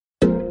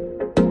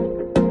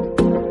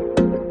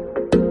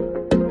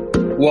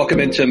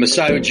Welcome into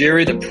Masai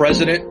Ujiri, the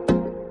president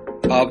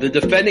of the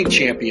defending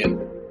champion,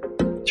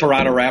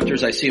 Toronto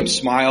Raptors. I see him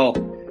smile.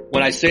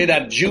 When I say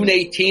that June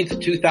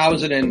 18th,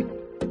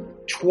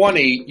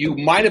 2020, you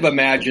might have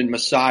imagined,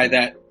 Masai,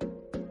 that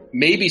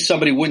maybe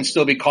somebody wouldn't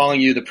still be calling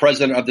you the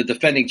president of the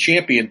defending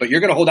champion, but you're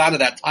going to hold on to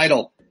that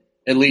title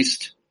at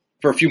least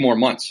for a few more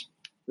months.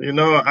 You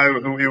know,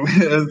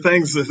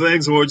 thanks,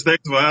 Woj.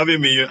 Thanks for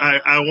having me.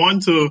 I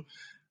want to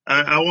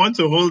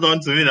hold on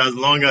to it as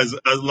long as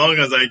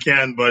I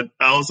can, but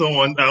I also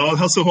want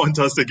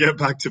us to get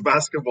back to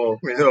basketball,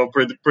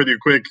 pretty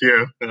quick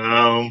here.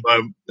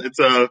 It's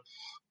a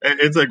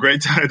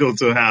great title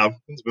to have.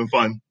 It's been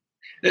fun.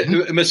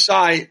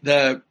 Masai,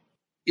 the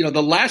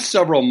last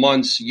several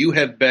months you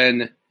have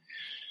been,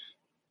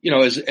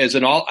 as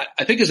an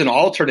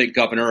alternate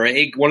governor, or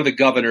one of the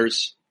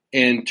governors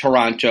in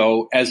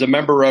Toronto, as a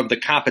member of the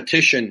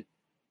competition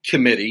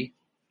committee,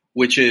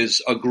 which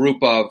is a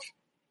group of,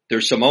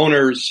 there's some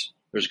owners,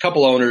 there's a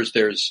couple owners,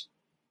 there's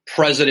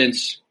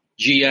presidents,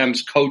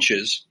 GMs,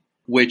 coaches,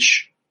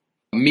 which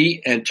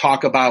meet and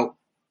talk about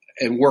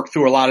and work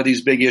through a lot of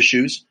these big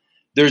issues.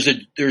 There's a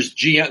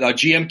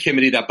GM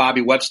committee that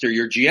Bobby Webster,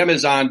 your GM,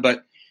 is on,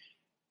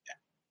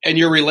 and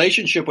your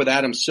relationship with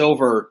Adam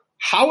Silver,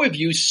 how have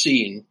you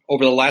seen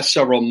over the last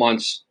several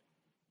months,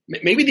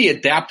 maybe the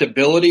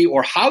adaptability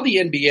or how the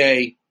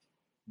NBA,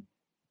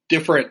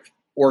 different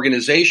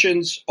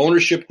organizations,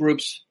 ownership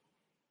groups,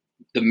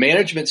 the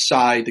management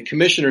side, the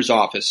commissioner's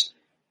office,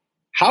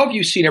 how have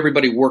you seen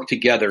everybody work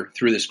together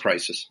through this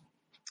crisis?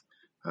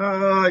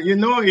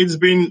 It's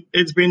been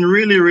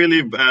really,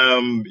 really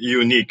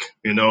unique,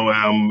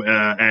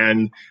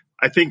 and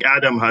I think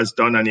Adam has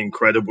done an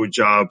incredible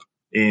job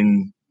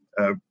in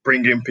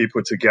bringing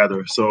people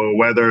together. So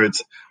whether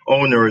it's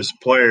owners,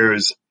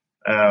 players,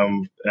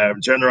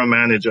 general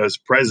managers,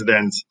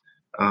 presidents,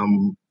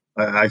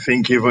 I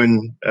think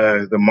even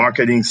the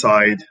marketing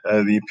side,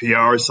 the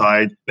PR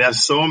side,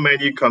 there's so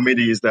many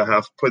committees that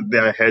have put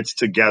their heads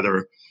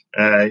together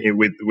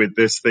with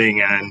this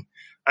thing, and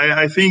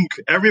I think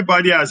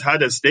everybody has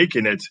had a stake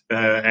in it.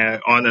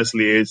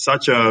 Honestly, it's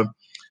such a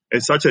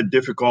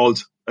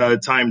difficult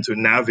time to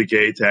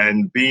navigate,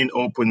 and being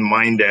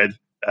open-minded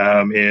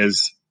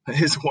is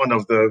one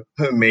of the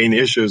main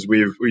issues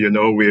we're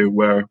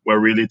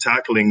really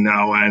tackling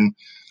now. And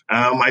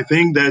I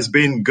think there's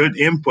been good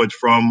input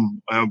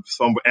from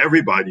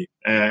everybody,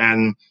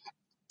 and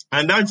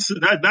that's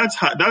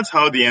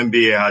how the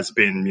NBA has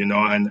been,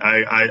 and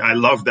I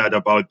love that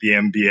about the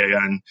NBA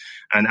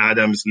and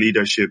Adam's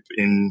leadership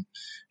in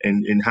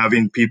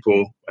having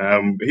people.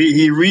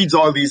 He reads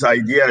all these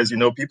ideas,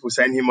 people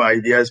send him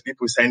ideas,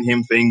 people send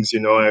him things,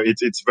 I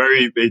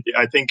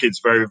think it's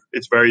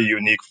very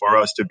unique for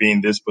us to be in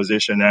this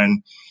position,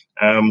 and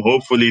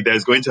hopefully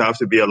there's going to have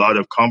to be a lot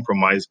of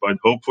compromise, but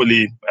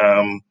hopefully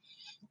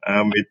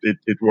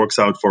it works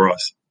out for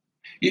us.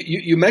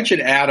 You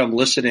mentioned Adam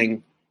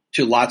listening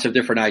to lots of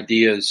different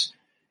ideas.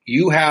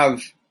 You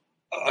have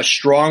a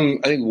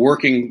strong, I think,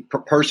 working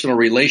personal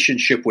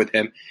relationship with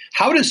him.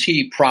 How does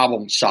he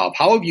problem solve?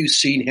 How have you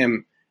seen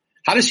him?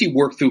 How does he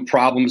work through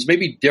problems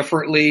maybe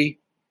differently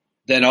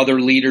than other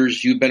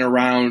leaders you've been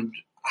around?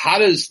 How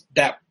does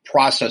that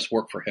process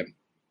work for him?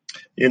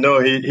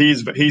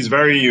 He's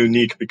very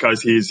unique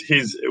because he's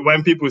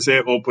when people say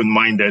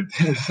open-minded,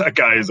 that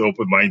guy is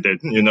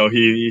open-minded.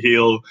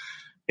 He'll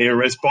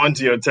respond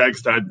to your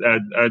text at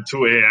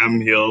 2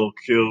 a.m.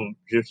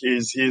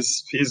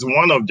 He's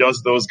one of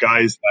just those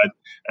guys that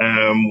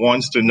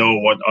wants to know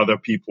what other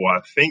people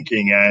are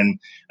thinking, and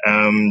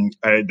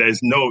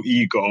there's no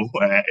ego,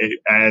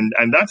 and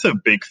that's a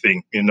big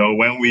thing.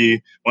 When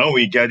we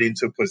get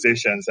into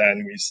positions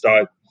and we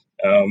start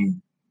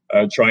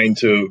trying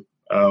to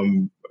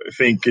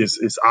think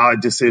it's our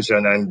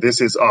decision and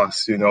this is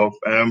us,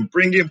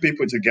 bringing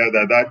people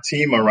together, that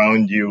team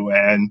around you,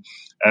 and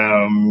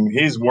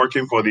he's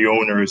working for the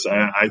owners.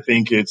 I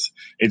think it's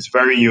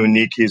very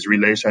unique, his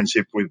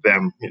relationship with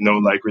them,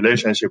 like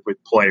relationship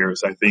with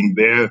players. I think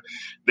they're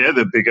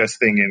the biggest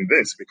thing in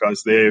this,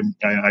 because I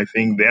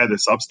think they're the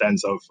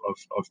substance of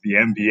the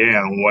NBA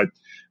and what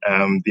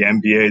the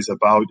NBA is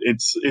about.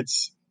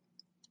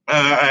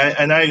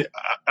 And I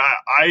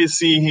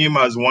see him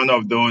as one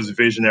of those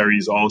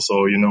visionaries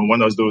also,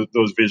 one of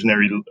those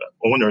visionary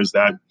owners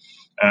that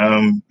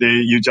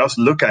you just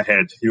look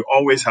ahead. You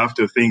always have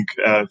to think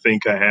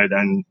ahead,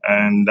 and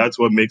that's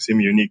what makes him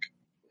unique.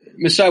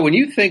 Masai, when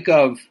you think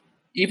of,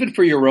 even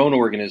for your own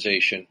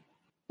organization,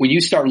 when you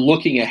start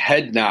looking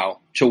ahead now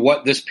to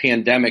what this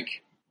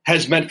pandemic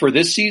has meant for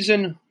this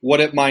season, what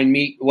it might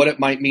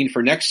mean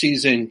for next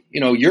season,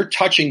 you're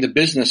touching the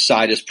business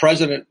side as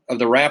president of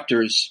the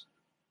Raptors.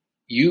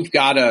 You've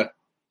got to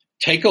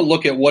take a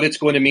look at what it's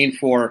going to mean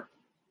for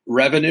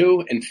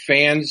revenue and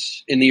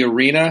fans in the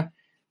arena.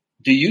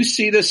 Do you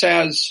see this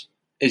as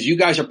you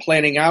guys are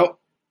planning out,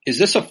 is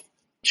this a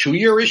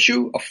 2-year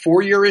issue, a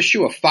 4-year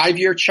issue, a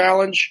 5-year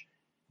challenge?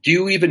 Do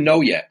you even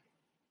know yet?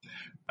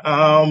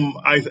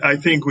 I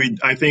think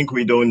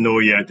we don't know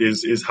yet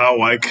is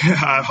how I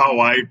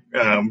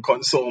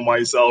console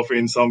myself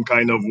in some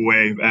kind of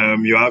way.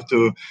 You have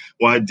to,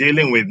 we're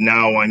dealing with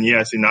now, and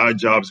yes, in our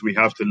jobs we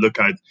have to look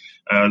at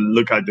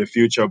the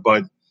future.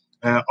 But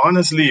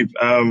honestly,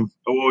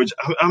 Woj,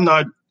 I'm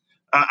not.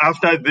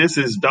 After this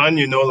is done,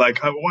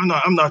 like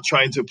I'm not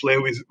trying to play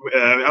with.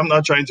 I'm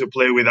not trying to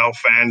play without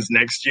fans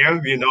next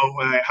year.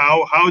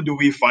 How do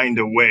we find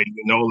a way?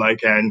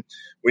 Like, and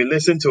we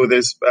listen to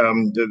this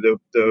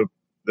the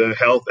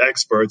health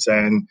experts,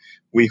 and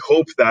we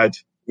hope that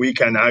we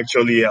can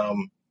actually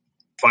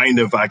find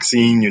a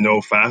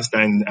vaccine, fast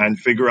and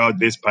figure out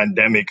this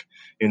pandemic,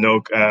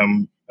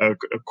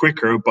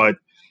 quicker. But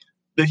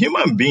the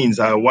human beings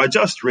we're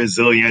just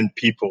resilient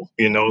people,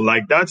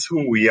 like that's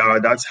who we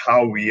are. That's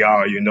how we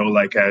are,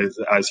 like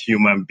as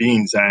human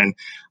beings. And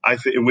I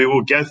think we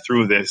will get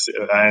through this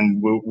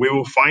and we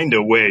will find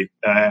a way.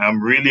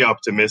 I'm really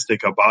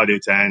optimistic about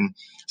it. And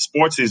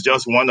sports is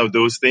just one of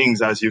those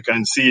things, as you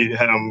can see,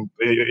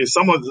 it's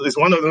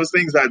one of those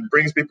things that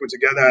brings people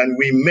together and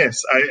we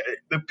miss.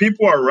 The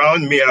people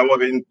around me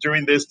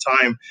during this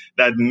time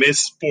that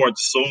miss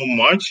sports so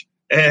much.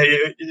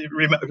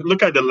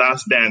 Look at The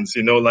Last Dance,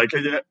 like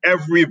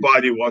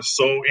everybody was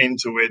so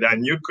into it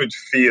and you could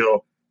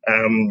feel,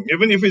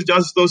 even if it's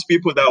just those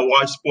people that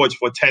watch sports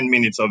for 10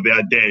 minutes of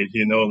their day,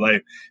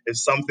 like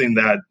it's something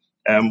that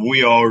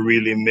we all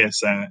really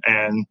miss.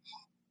 And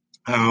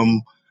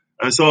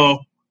so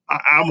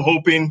I'm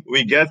hoping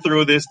we get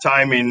through this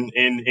time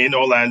in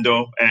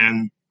Orlando,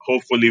 and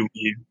hopefully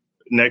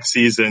next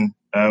season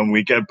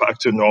we get back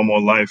to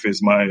normal life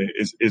is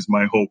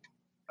my hope.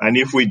 And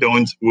if we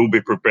don't, we'll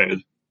be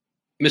prepared.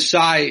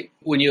 Masai,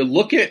 when you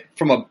look at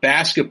from a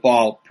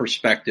basketball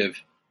perspective,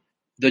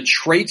 the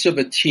traits of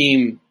a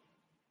team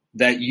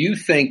that you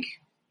think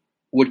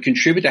would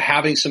contribute to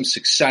having some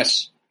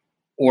success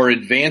or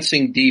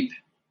advancing deep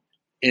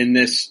in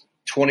this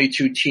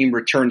 22-team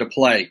return to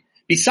play,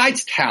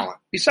 besides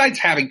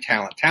having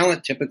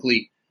talent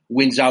typically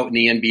wins out in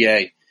the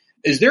NBA.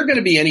 Is there going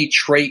to be any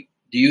trait,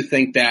 do you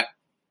think, that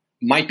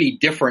might be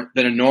different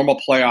than a normal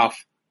playoff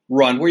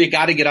run where you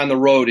got to get on the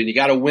road and you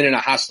got to win in a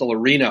hostile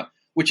arena,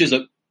 which is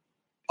a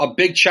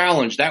big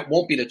challenge? That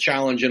won't be the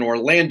challenge in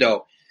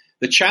Orlando.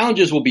 The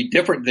challenges will be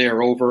different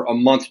there over a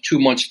month, 2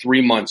 months,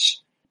 3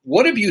 months.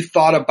 What have you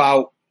thought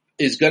about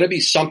is going to be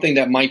something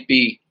that might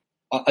be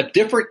a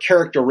different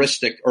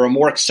characteristic or a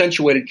more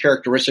accentuated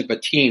characteristic of a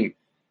team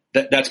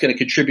that's going to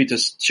contribute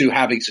to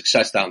having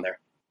success down there?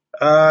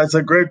 It's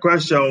a great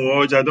question,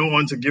 Woj. I don't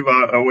want to give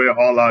away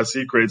all our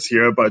secrets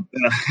here, but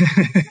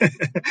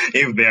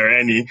if there are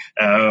any,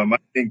 I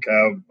think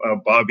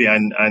Bobby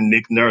and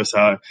Nick Nurse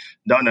have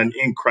done an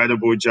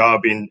incredible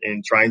job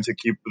in trying to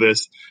keep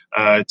this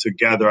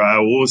together. I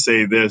will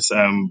say this,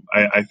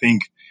 I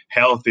think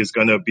health is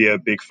going to be a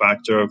big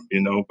factor.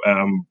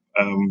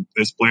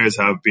 These players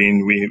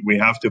we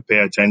have to pay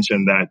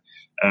attention that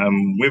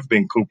we've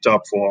been cooped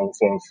up for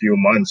a few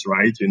months,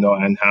 right?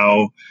 And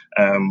how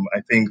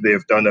I think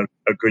they've done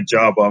a good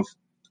job of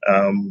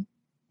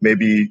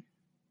maybe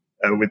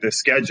with the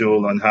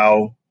schedule on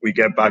how we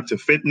get back to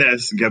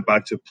fitness, get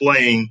back to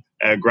playing,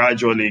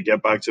 gradually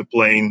get back to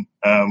playing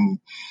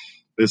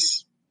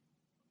this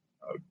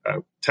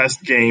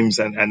test games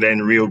and then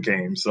real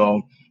games.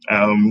 So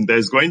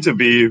there's going to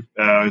be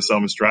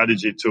some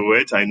strategy to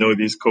it. I know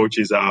these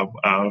coaches are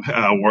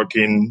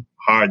working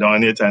hard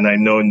on it, and I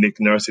know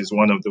Nick Nurse is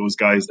one of those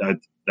guys that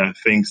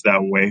thinks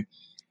that way.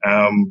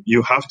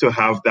 You have to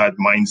have that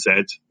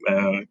mindset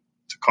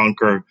to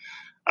conquer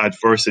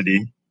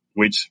adversity,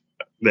 which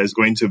there's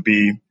going to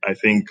be, I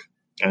think,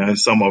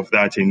 some of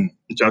that in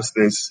just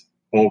this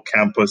whole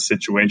campus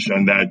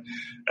situation that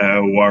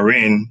we're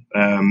in.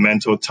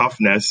 Mental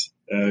toughness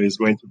is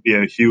going to be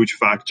a huge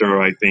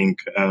factor, I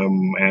think,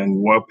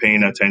 and we're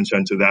paying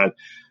attention to that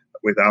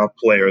with our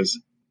players.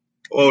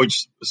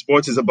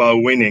 Sports is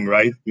about winning,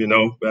 right?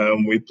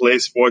 We play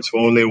sports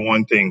for only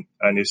one thing,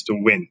 and it's to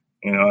win.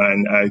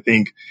 And I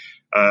think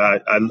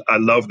I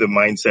love the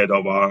mindset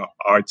of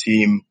our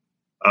team,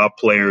 our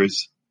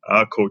players,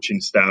 our coaching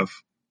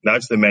staff.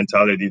 That's the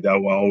mentality that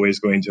we're always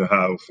going to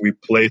have. We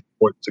play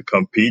sport to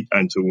compete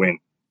and to win.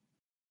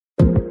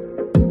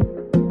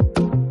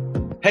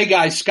 Hey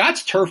guys,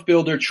 Scott's Turf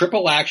Builder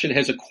Triple Action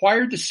has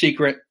acquired the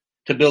secret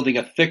to building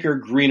a thicker,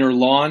 greener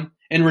lawn.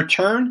 In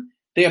return,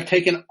 they have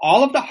taken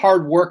all of the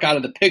hard work out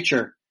of the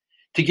picture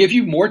to give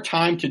you more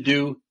time to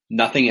do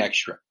nothing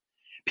extra.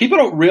 People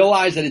don't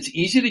realize that it's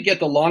easy to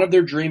get the lawn of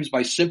their dreams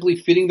by simply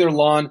feeding their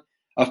lawn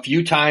a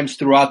few times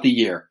throughout the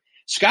year.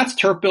 Scott's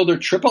Turf Builder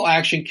Triple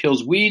Action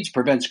kills weeds,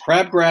 prevents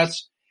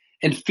crabgrass,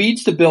 and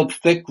feeds to build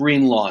thick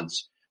green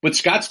lawns. With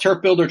Scott's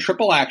Turf Builder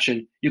Triple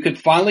Action, you can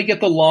finally get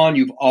the lawn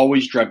you've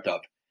always dreamt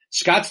of.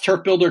 Scott's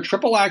Turf Builder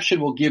Triple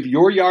Action will give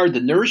your yard the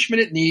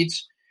nourishment it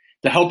needs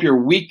to help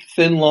your weak,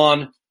 thin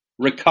lawn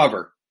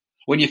recover.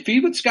 When you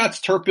feed with Scott's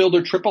Turf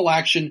Builder Triple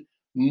Action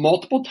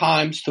multiple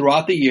times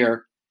throughout the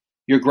year,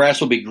 your grass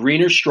will be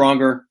greener,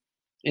 stronger,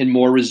 and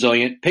more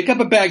resilient. Pick up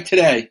a bag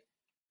today.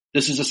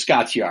 This is a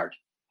Scott's Yard.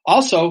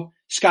 Also,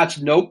 Scott's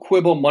no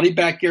quibble money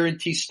back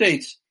guarantee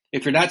states,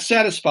 if you're not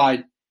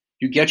satisfied,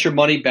 you get your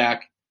money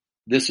back.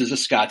 This is a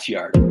Scott's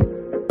Yard.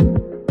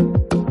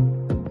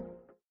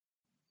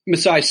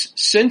 Masai,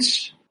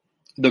 since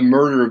the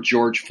murder of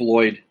George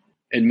Floyd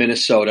in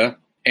Minnesota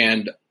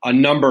and a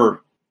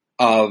number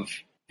of,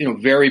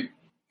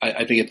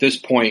 I think at this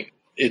point,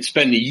 it's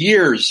been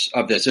years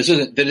of this.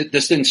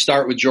 This didn't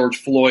start with George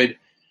Floyd.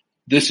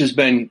 This has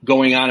been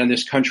going on in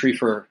this country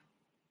for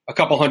a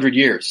couple hundred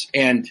years.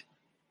 And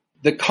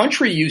the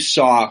country you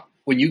saw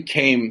when you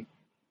came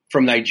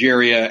from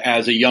Nigeria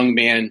as a young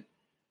man,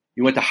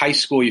 you went to high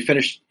school,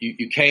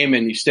 you came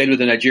and you stayed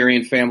with a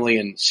Nigerian family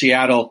in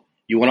Seattle.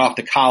 You went off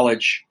to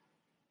college.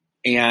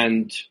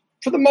 And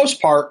for the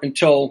most part,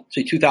 until,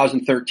 say,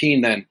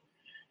 2013, then,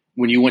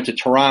 when you went to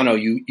Toronto,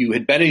 you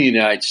had been in the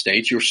United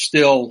States. You're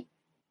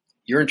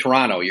in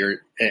Toronto.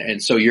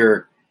 So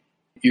you're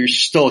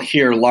still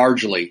here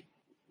largely.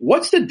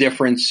 What's the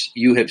difference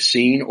you have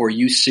seen or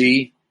you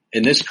see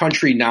in this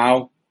country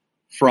now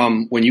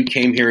from when you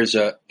came here as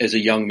a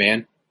young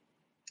man?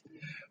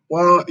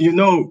 Well,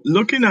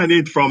 looking at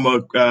it from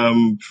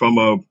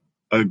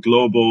a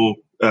global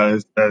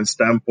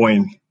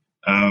standpoint,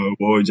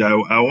 Woj,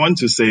 I want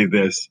to say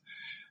this.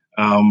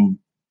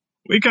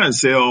 We can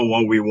say all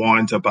what we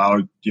want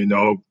about,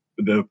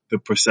 the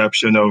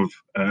perception of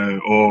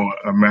or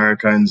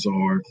Americans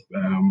or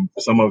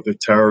some of the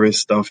terrorist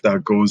stuff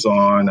that goes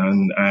on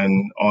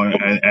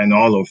and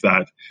all of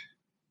that.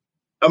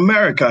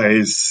 America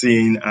is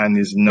seen and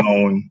is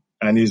known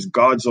and is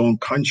God's own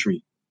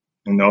country.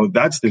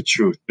 That's the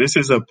truth. This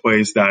is a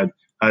place that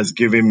has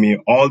given me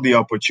all the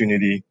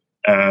opportunity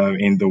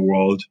in the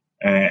world,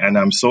 and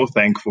I'm so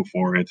thankful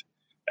for it.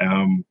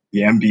 The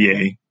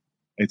NBA,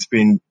 it's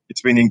been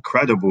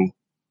incredible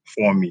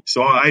for me.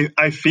 So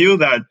I feel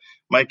that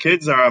my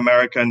kids are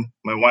American.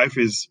 My wife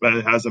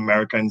has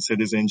American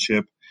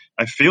citizenship.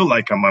 I feel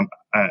like I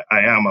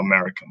am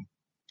American.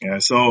 Yeah.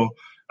 So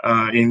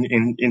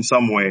in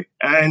some way,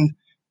 and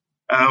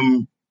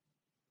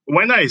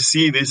when I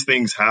see these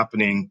things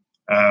happening,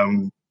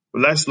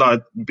 let's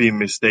not be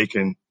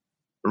mistaken.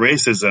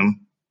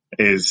 Racism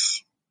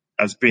has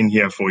been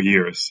here for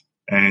years,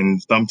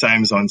 and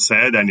sometimes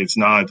unsaid, and it's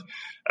not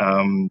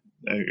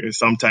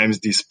sometimes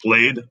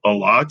displayed a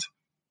lot.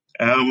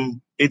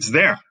 It's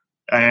there,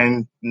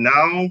 and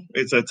now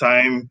it's a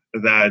time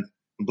that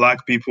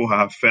Black people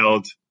have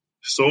felt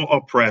so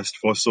oppressed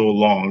for so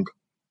long,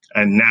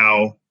 and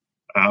now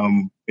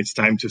it's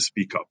time to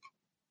speak up.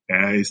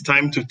 It's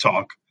time to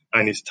talk,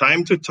 and it's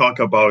time to talk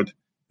about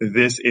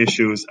these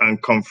issues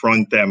and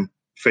confront them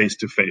face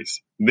to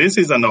face. This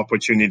is an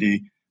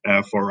opportunity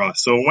for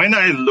us. So when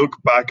I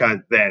look back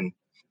at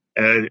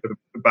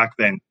back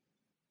then,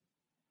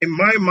 in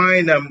my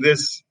mind, I'm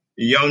this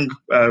young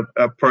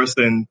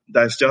person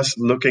that's just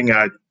looking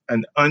at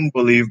an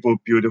unbelievable,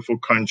 beautiful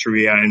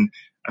country, and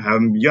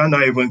you're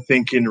not even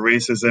thinking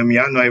racism.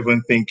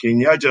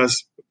 You're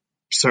just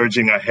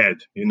surging ahead,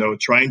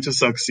 trying to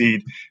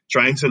succeed,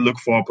 trying to look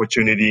for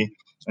opportunity,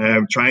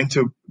 trying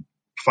to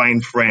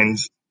find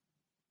friends,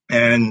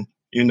 and,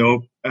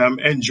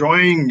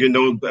 enjoying,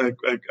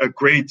 a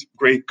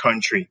great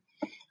country.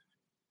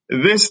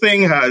 This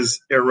thing has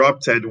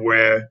erupted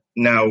where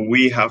now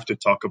we have to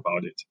talk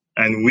about it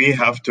and we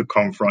have to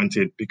confront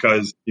it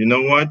because you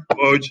know what,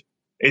 Woj?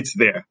 It's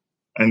there.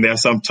 And there are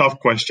some tough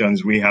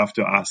questions we have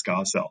to ask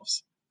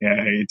ourselves.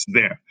 Yeah, it's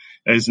there.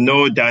 There's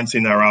no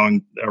dancing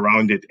around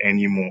it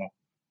anymore.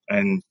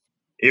 And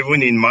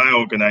even in my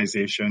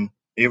organization,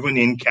 even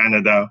in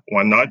Canada,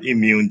 we're not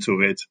immune to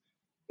it.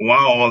 We're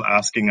all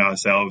asking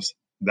ourselves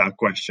that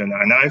question.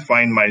 And I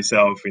find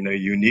myself in a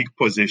unique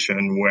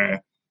position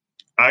where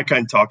I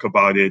can talk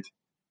about it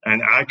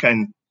and I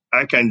can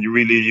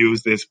really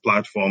use this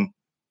platform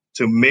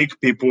to make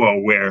people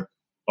aware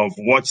of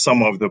what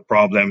some of the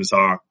problems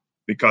are,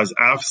 because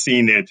I've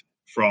seen it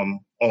from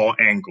all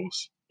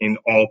angles, in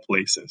all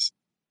places.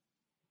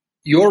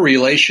 Your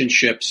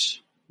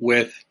relationships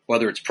with,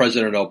 whether it's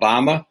President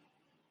Obama,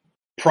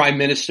 Prime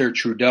Minister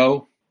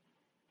Trudeau,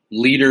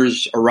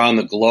 leaders around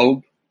the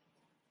globe,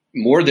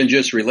 more than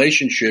just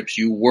relationships,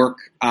 you work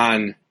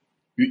on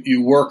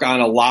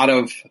a lot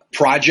of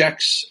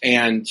projects,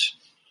 and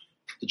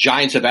the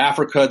Giants of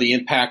Africa, the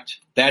impact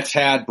that's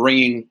had,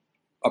 bringing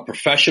a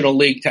professional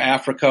league to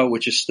Africa,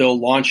 which is still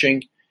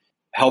launching,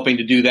 helping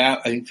to do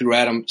that, I think, through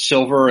Adam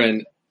Silver.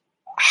 And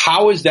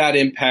how has that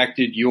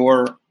impacted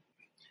your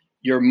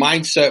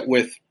mindset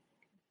with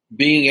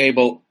being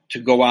able to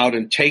go out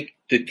and take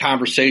the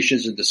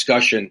conversations and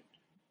discussion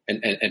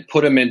and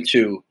put them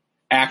into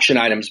action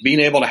items, being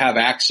able to have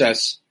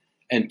access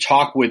and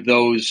talk with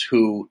those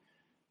who,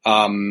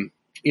 are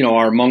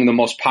among the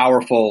most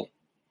powerful,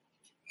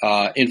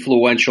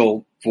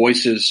 influential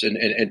voices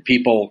and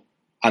people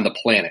on the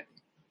planet?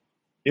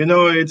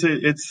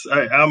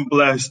 I'm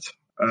blessed,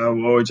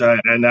 Woj,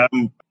 and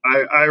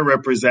I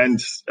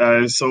represent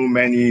so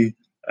many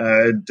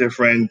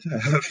different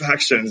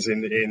factions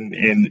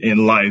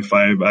in life.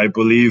 I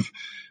believe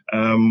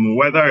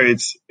whether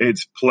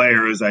it's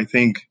players, I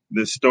think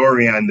the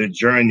story and the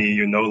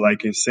journey,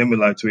 like is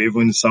similar to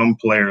even some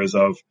players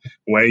of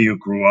where you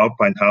grew up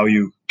and how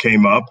you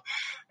came up.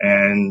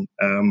 And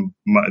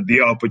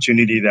the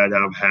opportunity that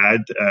I've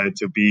had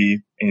to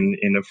be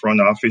in the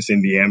front office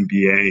in the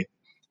NBA,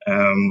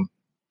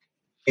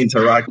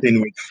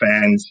 interacting with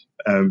fans,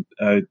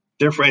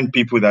 different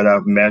people that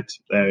I've met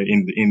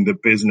in the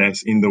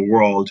business, in the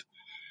world,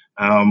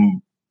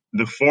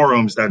 the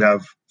forums that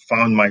I've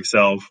found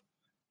myself,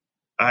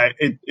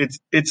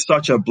 it's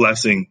such a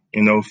blessing,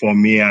 for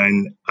me,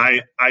 and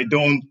I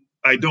don't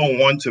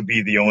want to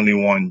be the only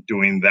one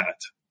doing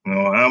that.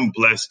 I'm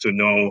blessed to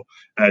know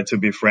to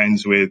be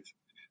friends with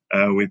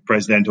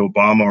President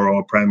Obama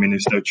or Prime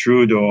Minister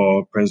Trudeau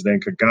or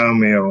President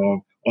Kagame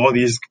or all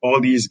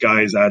these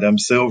guys, Adam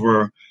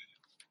Silver,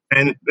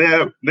 and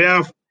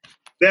they're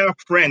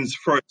friends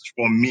first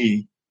for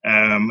me,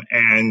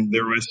 and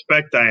the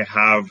respect I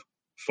have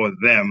for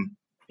them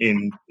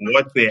in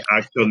what they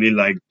actually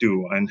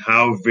do and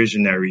how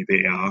visionary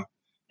they are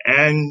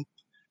and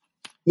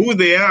who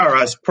they are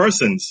as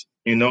persons,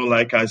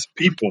 as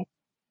people.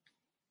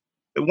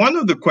 One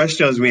of the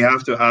questions we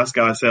have to ask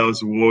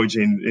ourselves, Woj,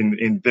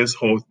 in this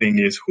whole thing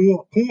is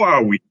who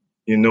are we?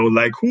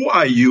 Who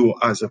are you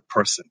as a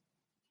person?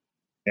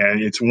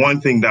 And it's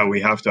one thing that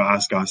we have to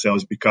ask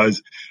ourselves,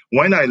 because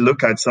when I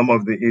look at some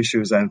of the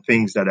issues and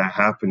things that are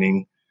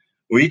happening,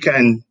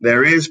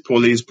 there is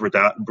police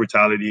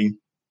brutality,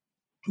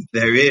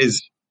 there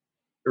is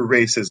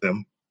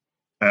racism,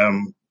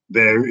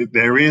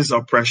 there is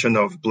oppression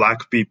of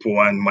Black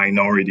people and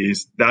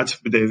minorities.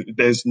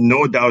 There's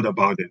no doubt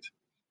about it.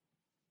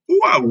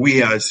 Who are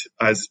we as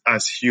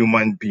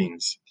human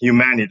beings?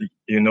 Humanity,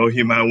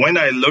 when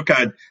I look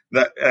at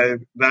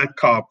that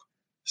cop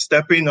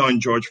stepping on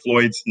George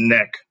Floyd's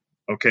neck,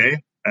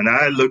 okay, and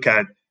I look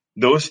at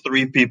those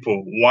three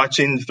people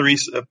watching, three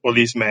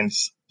policemen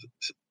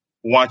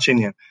watching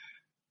him.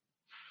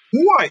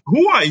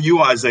 Who are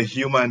you as a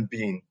human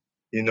being,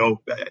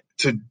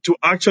 to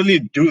actually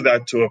do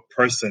that to a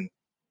person?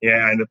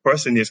 Yeah, and the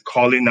person is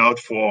calling out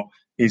for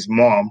his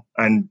mom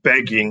and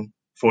begging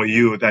for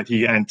you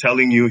and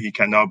telling you he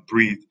cannot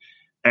breathe,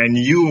 and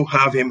you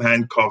have him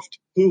handcuffed.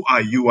 Who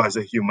are you as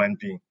a human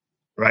being,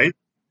 right?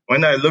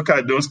 When I look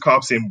at those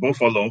cops in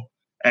Buffalo,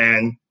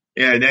 and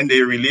then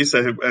they release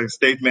a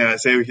statement and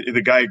say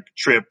the guy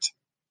tripped.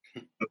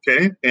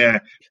 Okay, yeah,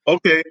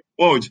 okay.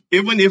 Well,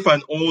 even if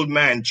an old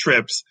man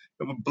trips,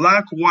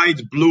 black,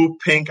 white, blue,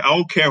 pink, I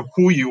don't care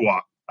who you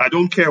are. I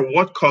don't care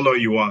what color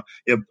you are.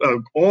 If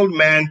an old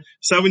man,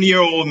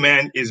 70-year-old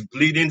man is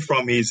bleeding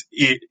from his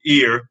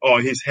ear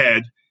or his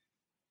head,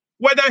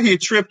 whether he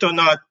tripped or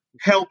not,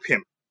 help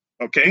him.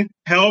 Okay?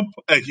 Help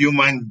a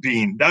human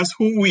being. That's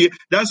who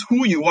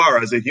you are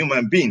as a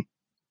human being.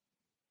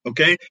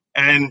 Okay?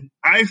 And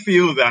I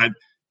feel that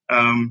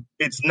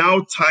it's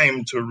now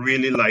time to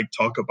really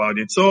talk about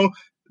it. So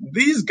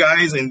these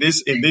guys in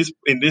these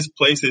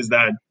places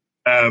that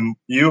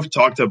you've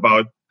talked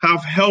about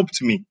have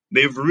helped me.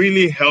 They've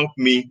really helped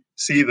me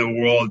see the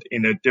world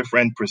in a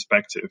different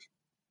perspective,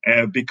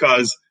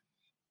 because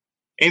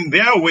in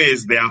their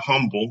ways they are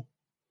humble.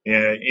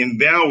 In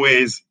their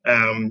ways,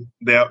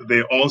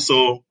 they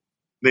also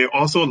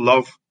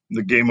love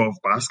the game of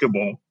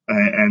basketball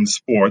and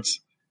sports,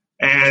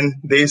 and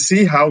they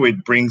see how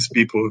it brings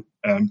people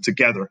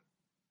together.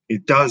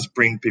 It does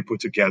bring people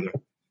together.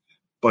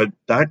 But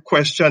that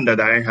question that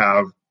I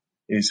have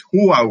is,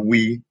 who are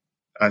we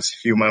as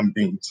human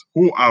beings?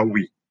 Who are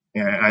we?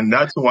 And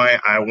that's why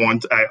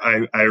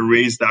I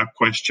raise that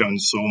question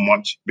so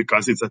much,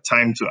 because it's a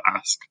time to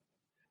ask.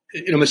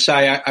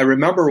 Masai, I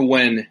remember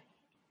when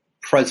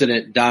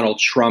President Donald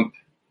Trump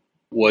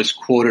was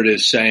quoted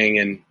as saying,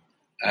 and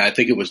I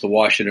think it was the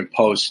Washington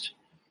Post,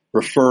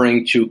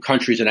 referring to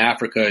countries in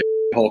Africa,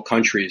 whole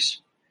countries.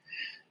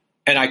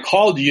 And I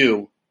called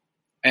you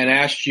and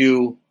asked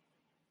you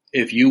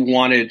if you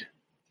wanted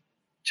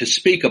to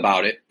speak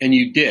about it, and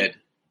you did.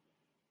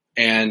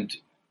 And,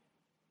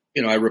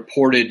 I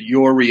reported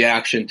your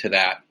reaction to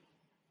that.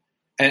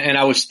 And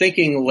I was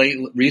thinking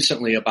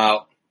recently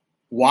about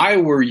why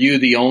were you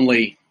the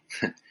only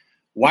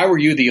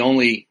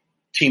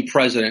team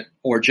president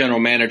or general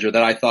manager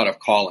that I thought of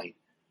calling?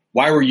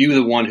 Why were you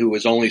the one who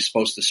was only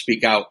supposed to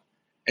speak out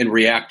and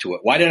react to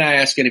it? Why didn't I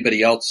ask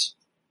anybody else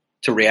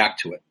to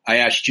react to it? I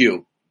asked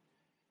you.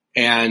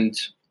 And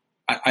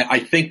I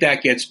think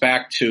that gets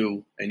back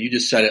to, and you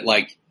just said it,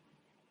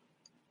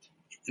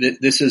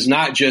 this is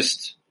not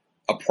just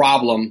a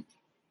problem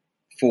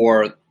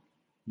for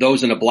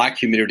those in the Black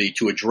community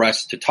to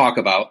address, to talk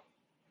about.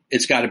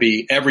 It's got to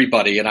be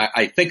everybody. And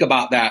I think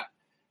about that.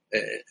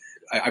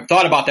 I've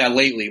thought about that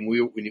lately.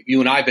 And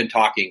you and I have been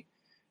talking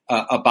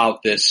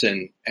about this,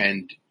 and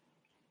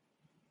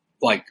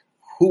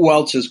who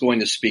else is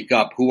going to speak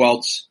up? Who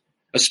else,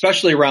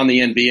 especially around the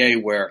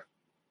NBA, where,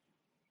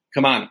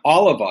 come on,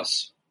 all of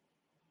us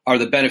are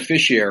the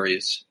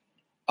beneficiaries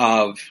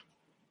of,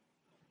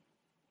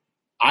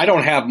 I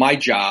don't have my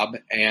job,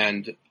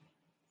 and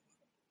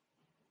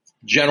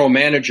general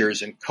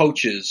managers and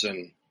coaches,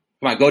 and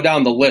come on, go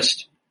down the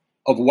list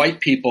of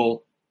white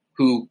people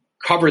who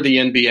cover the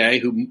NBA,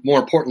 who more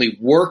importantly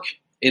work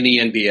in the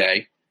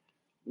NBA.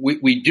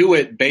 We do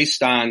it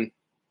based on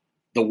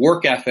the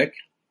work ethic,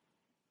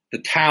 the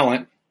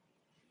talent,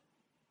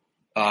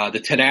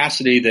 the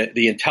tenacity,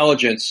 the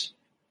intelligence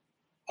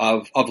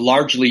of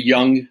largely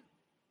young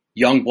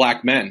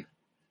black men.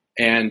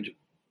 And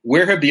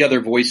where have the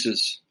other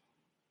voices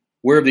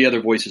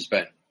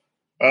been?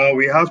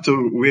 We have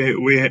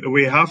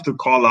to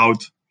call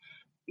out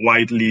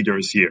white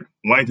leaders here.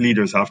 White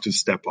leaders have to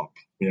step up.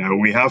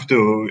 We have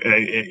to.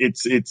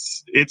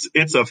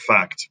 It's a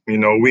fact.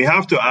 We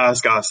have to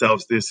ask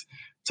ourselves this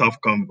tough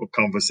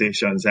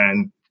conversations.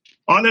 And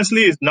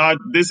honestly,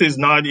 this is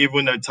not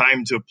even a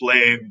time to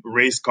play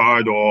race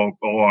card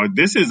or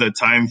this is a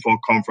time for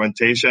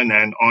confrontation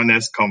and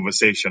honest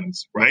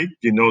conversations, right?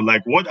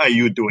 Like, what are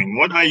you doing?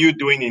 What are you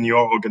doing in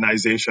your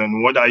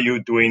organization? What are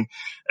you doing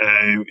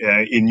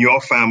in your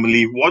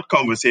family? What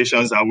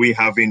conversations are we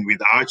having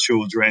with our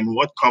children?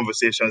 What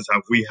conversations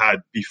have we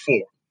had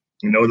before?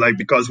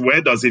 Because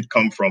where does it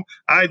come from?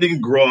 I didn't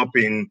grow up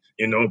in,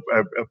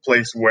 a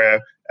place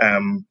where,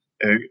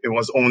 it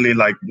was only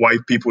like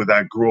white people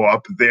that grew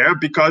up there,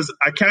 because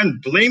I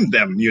can't blame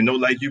them,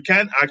 you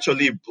can't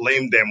actually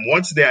blame them.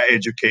 What's their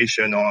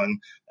education on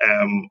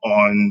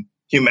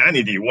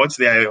humanity? What's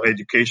their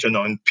education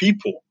on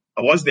people?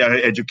 What's their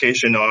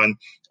education on,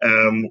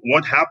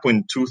 what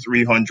happened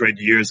 200-300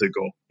 years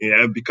ago?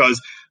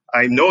 Because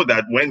I know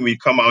that when we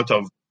come out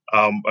of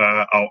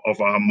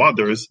our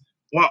mothers,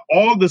 we're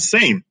all the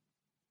same.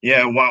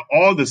 We're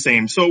all the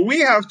same. So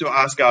we have to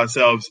ask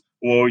ourselves,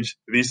 Woj,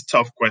 these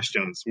tough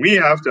questions. We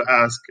have to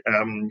ask,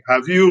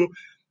 have you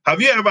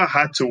ever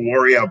had to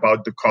worry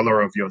about the color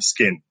of your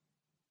skin?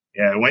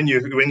 When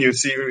you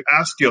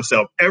ask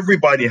yourself,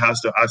 everybody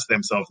has to ask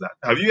themselves that.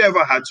 Have you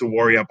ever had to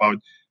worry about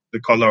the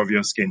color of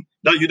your skin?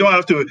 Now, you don't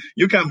have to,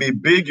 you can be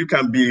big, you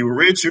can be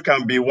rich, you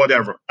can be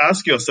whatever.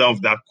 Ask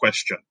yourself that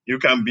question. You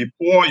can be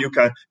poor, you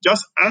can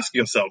just ask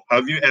yourself,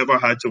 have you ever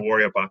had to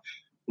worry about,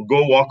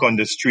 go walk on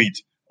the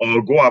street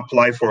or go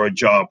apply for a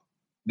job?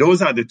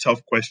 Those are the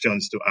tough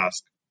questions to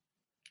ask.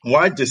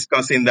 Why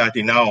discussing that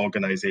in our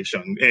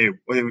organization? Hey,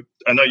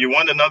 I know you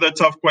want another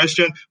tough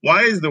question.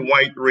 Why is the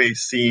white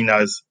race seen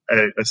as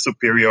a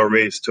superior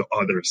race to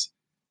others?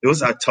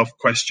 Those are tough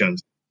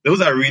questions. Those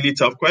are really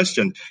tough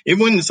questions.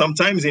 Even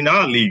sometimes in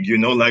our league,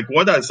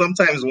 what's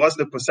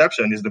the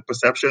perception? Is the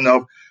perception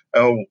of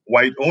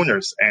white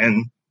owners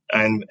and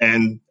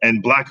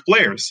black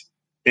players.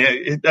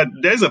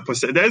 There's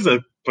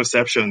a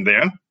perception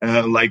there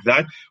like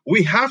that.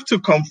 We have to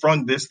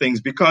confront these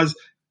things, because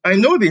I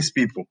know these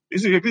people.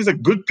 These are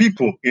good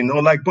people,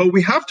 but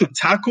we have to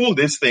tackle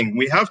this thing.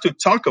 We have to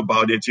talk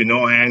about it,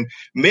 and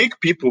make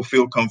people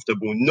feel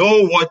comfortable,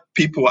 know what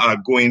people are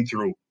going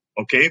through,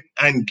 okay?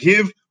 And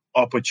give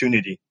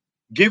opportunity.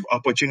 Give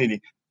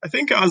opportunity. I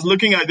think I was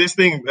looking at this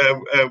thing,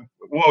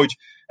 Woj,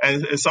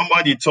 and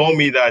somebody told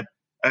me that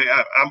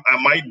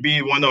I might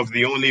be one of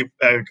the only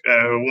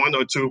one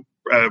or two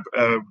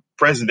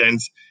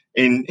presidents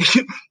in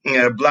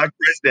black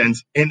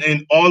presidents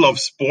in all of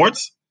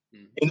sports.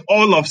 In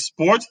all of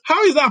sports,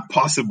 how is that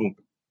possible?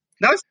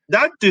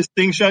 That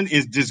distinction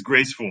is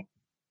disgraceful.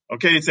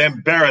 Okay, it's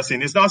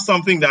embarrassing. It's not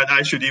something that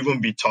I should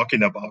even be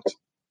talking about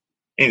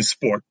in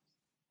sport.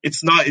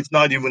 It's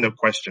not even a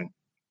question.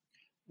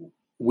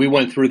 We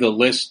went through the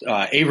list.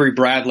 Avery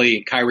Bradley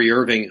and Kyrie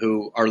Irving,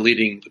 who are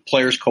leading the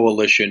Players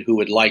Coalition, who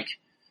would like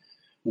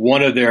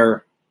one of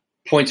their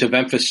points of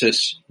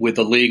emphasis with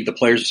the league, the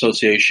Players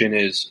Association,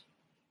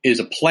 is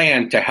a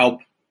plan to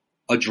help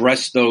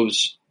address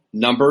those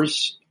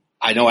numbers.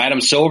 I know Adam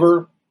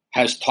Silver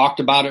has talked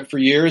about it for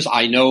years.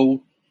 I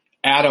know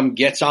Adam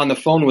gets on the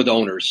phone with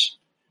owners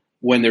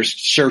when there's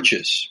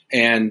searches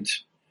and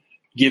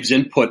gives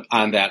input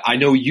on that. I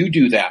know you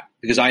do that,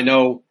 because I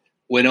know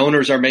when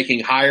owners are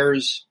making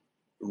hires,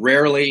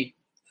 rarely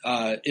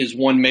is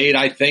one made,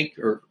 I think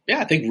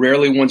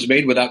rarely one's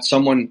made without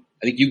someone.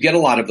 I think you get a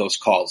lot of those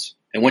calls.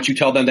 And once you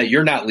tell them that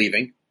you're not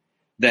leaving,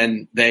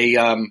 then they,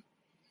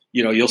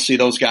 you'll see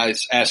those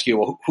guys ask you,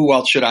 well, who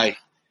else should I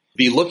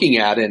be looking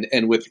at?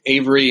 And with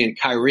Avery and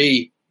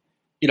Kyrie,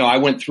 we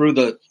went through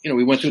the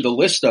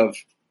list of,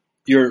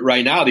 you're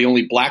right now the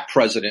only black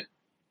president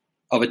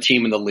of a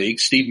team in the league.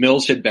 Steve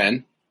Mills had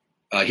been,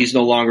 he's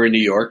no longer in New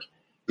York.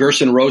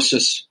 Gerson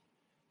Rosas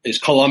is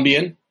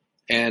Colombian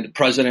and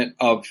president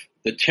of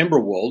the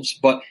Timberwolves.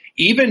 But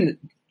even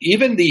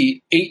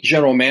the 8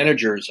 general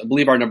managers, I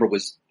believe our number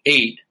was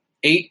 8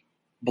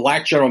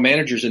 black general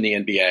managers in the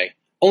NBA,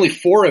 only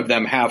 4 of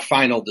them have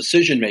final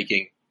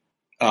decision-making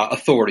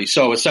authority.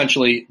 So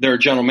essentially they're a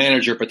general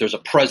manager, but there's a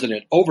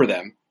president over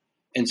them.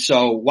 And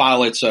so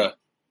while it's an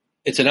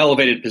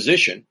elevated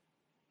position,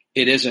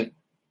 it isn't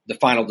the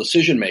final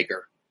decision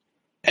maker.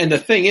 And the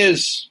thing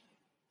is,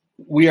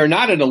 we are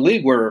not in a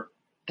league where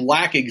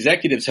black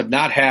executives have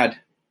not had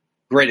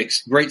great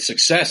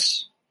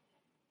success.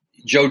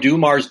 Joe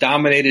Dumars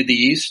dominated the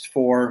East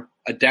for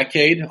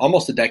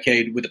almost a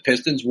decade with the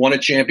Pistons, won a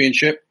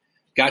championship,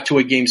 got to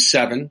a Game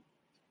 7,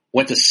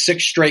 went to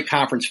 6 straight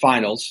conference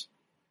finals.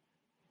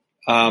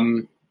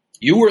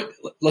 You were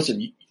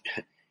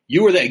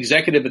the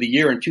executive of the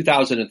year in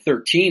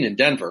 2013 in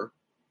Denver.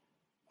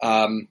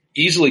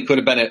 Easily could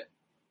have been it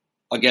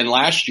again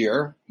last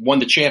year, won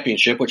the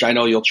championship, which I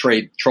know you'll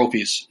trade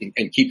trophies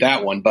and keep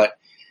that one. But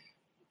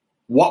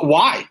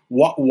why?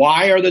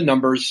 Why are the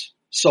numbers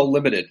so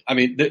limited? I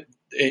mean,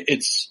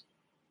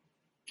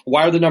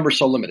 why are the numbers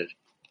so limited?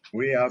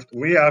 We have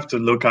to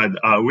look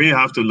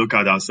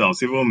at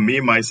ourselves. Even me,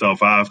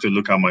 myself, I have to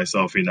look at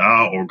myself in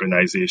our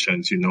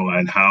organizations,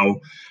 and how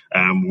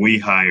we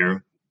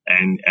hire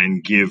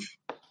and give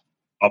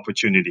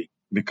opportunity,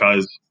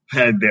 because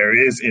there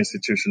is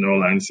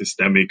institutional and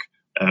systemic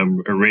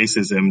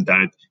racism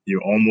that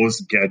you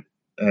almost get.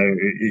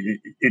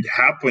 It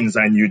happens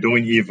and you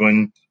don't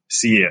even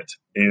see it.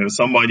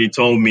 Somebody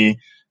told me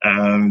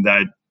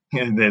that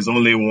there's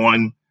only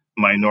one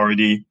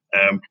minority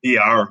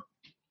PR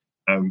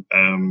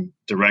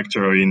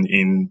director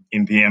in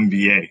the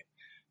NBA.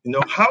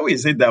 How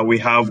is it that we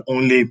have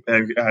only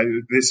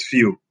this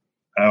few,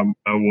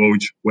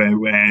 Woj,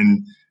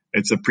 when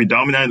it's a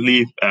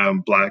predominantly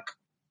black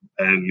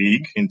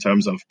league in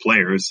terms of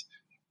players?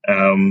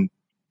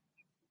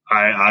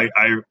 I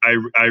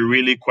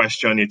really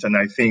question it, and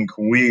I think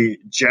we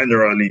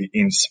generally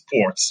in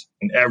sports,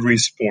 in every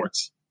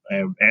sports,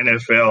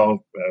 NFL,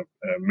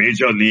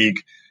 Major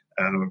League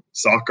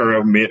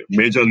Soccer,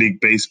 Major League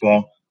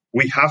Baseball,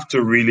 we have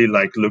to really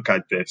look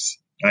at this,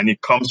 and it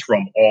comes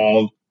from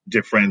all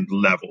different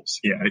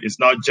levels. Yeah, it's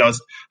not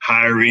just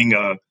hiring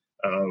an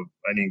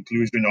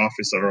inclusion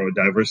officer or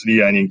diversity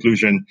and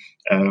inclusion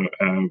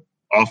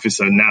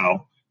officer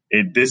now.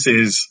 This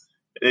is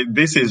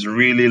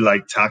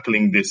really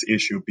tackling this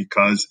issue,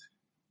 because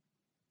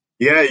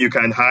you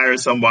can hire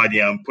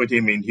somebody and put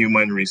him in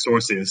human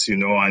resources,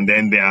 and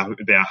then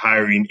they're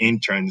hiring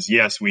interns.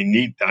 Yes, we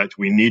need that.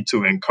 We need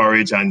to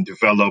encourage and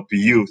develop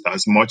youth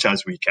as much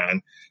as we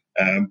can.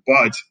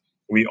 But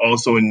we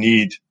also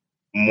need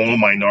more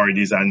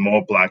minorities and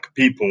more black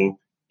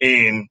people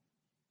in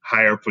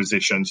higher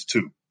positions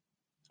too.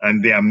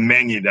 And there are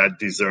many that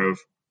deserve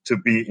to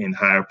be in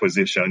higher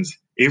positions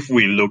if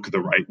we look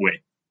the right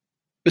way.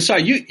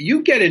 Masai,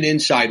 you get an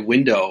inside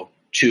window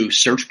to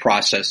search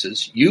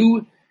processes.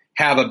 You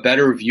have a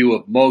better view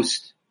of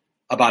most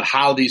about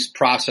how these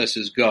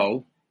processes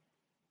go,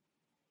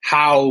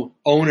 how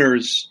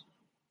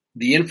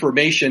the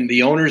information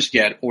the owners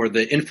get or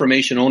the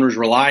information owners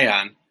rely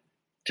on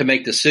to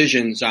make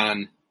decisions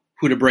on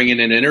who to bring in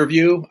an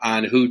interview,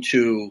 on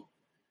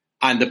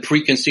the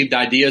preconceived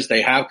ideas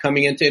they have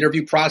coming into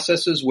interview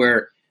processes,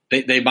 where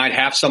they might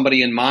have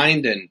somebody in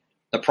mind and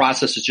the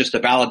process is just to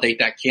validate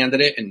that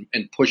candidate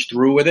and push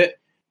through with it.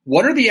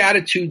 What are the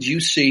attitudes you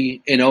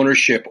see in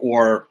ownership,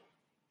 or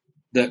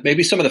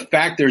maybe some of the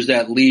factors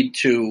that lead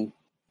to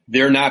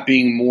there not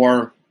being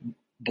more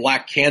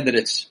black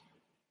candidates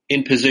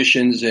in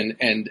positions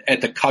and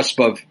at the cusp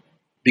of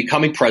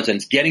becoming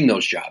presidents, getting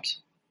those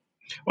jobs?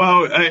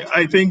 Well,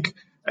 I think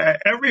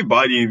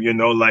everybody,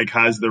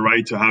 has the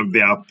right to have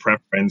their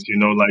preference,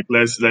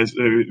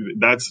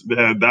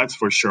 that's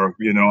for sure,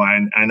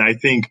 and I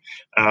think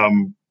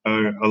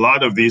a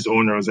lot of these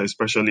owners,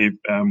 especially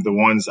the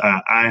ones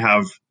I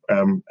have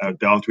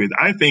dealt with,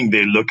 I think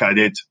they look at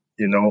it,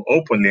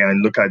 openly,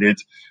 and look at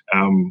it,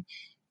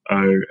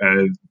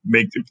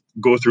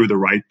 go through the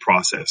right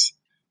process.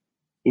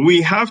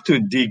 We have to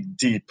dig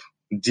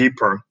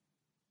deeper,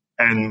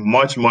 and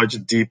much, much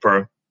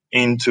deeper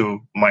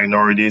into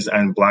minorities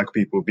and black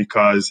people,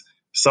 because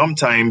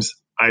sometimes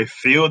I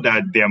feel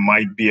that there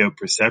might be a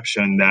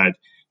perception that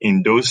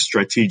in those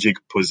strategic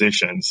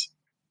positions,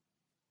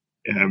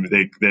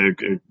 they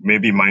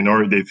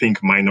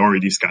think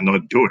minorities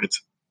cannot do it.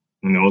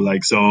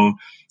 So,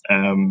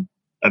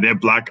 are there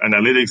black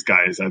analytics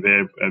guys? Are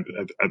there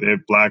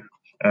black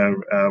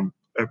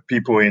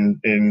people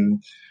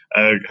in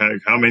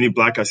how many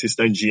black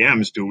assistant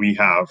GMs do we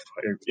have?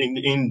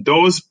 In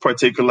those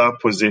particular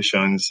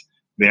positions,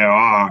 there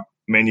are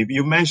many.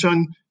 You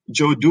mentioned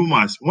Joe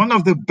Dumas, one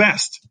of the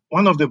best,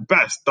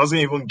 doesn't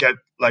even get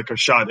a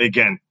shot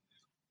again.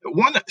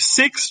 Won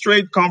 6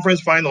 straight conference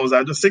finals,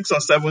 6 or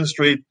 7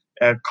 straight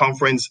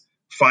conference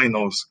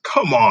finals.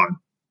 Come on.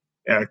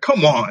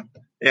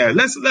 Yeah,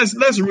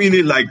 let's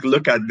really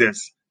look at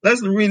this.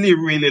 Let's really,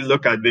 really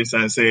look at this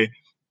and say,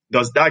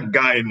 does that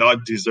guy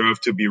not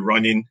deserve to be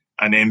running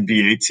an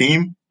NBA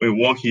team with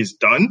what he's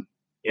done?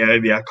 Yeah,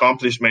 the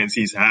accomplishments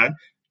he's had.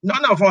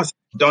 None of us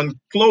done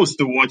close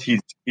to what he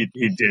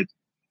did.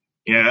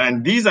 Yeah,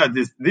 and these are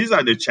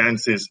the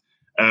chances,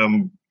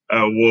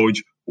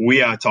 Woj,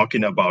 we are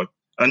talking about.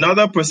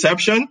 Another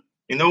perception,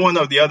 one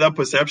of the other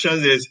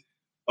perceptions is,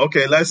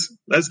 okay, let's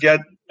get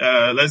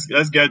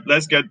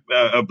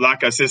a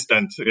black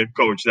assistant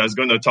coach that's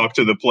going to talk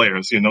to the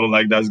players, he's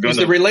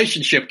the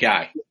relationship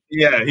guy.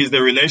 Yeah, he's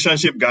the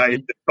relationship guy.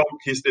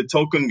 He's the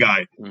token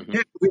guy. Mm-hmm.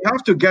 Yeah, we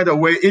have to get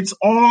away. It's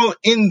all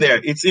in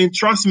there.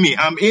 trust me,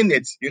 I'm in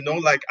it.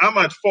 I'm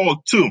at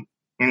fault too.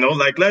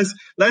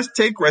 Let's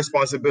take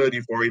responsibility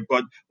for it.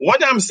 But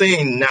what I'm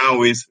saying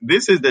now is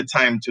this is the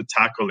time to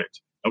tackle it.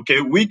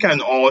 Okay, we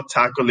can all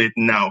tackle it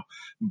now.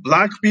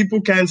 Black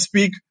people can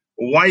speak.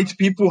 White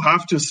people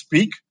have to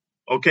speak.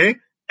 Okay,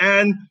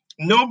 and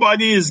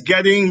nobody is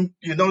getting,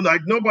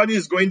 nobody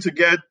is going to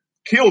get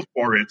killed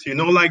for it.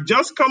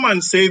 Just come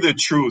and say the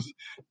truth.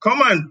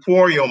 Come and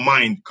pour your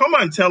mind. Come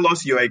and tell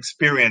us your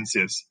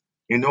experiences.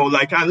 And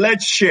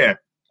let's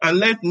share.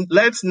 And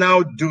let's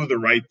now do the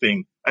right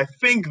thing. I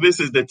think this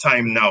is the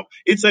time now.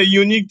 It's a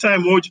unique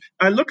time, Woj.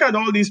 I look at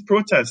all these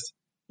protests.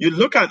 You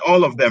look at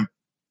all of them.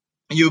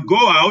 You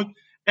go out,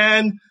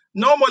 and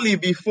normally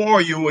before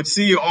you would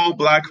see all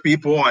black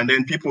people, and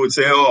then people would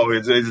say, oh,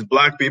 it's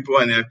black people.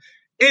 And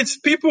it's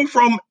people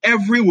from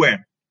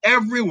everywhere.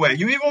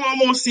 You even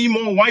almost see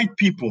more white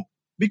people,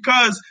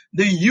 because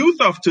the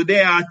youth of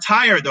today are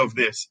tired of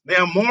this. They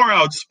are more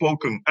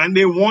outspoken, and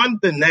they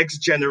want the next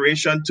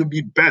generation to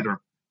be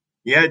better.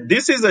 Yeah,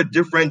 this is a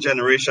different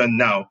generation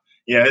now.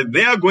 Yeah,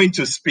 they are going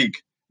to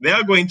speak. They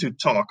are going to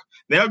talk.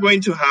 They are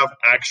going to have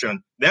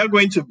action. They are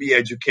going to be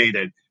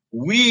educated.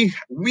 We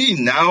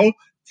now,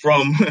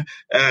 from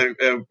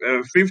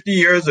 50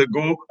 years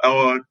ago,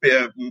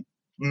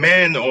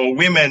 men or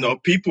women or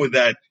people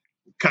that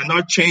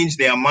cannot change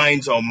their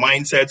minds or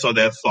mindsets or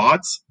their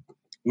thoughts,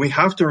 we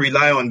have to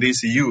rely on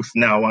this youth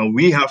now, and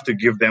we have to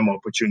give them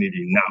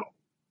opportunity now.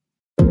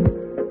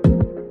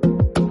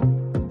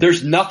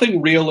 There's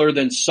nothing realer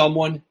than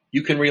someone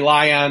you can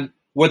rely on,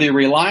 whether you're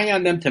relying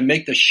on them to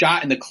make the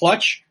shot in the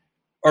clutch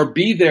or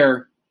be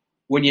there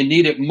when you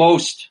need it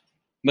most.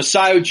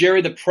 Masai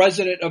Ujiri, the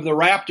president of the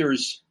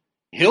Raptors,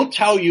 he'll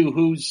tell you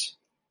who's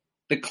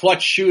the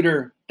clutch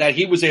shooter that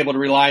he was able to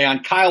rely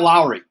on. Kyle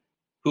Lowry,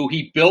 who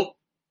he built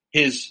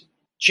his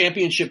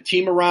championship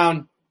team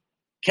around,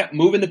 kept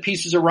moving the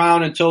pieces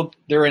around until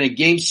they're in a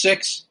game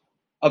 6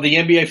 of the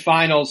NBA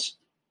Finals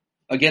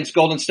against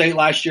Golden State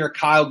last year.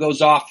 Kyle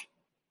goes off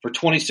for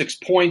 26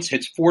 points,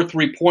 hits 4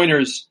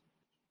 3-pointers,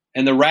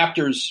 and the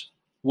Raptors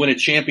win a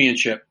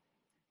championship.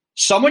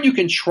 Someone you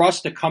can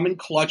trust to come in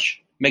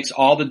clutch makes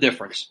all the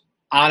difference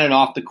on and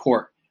off the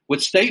court.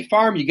 With State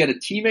Farm, you get a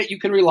teammate you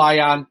can rely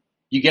on.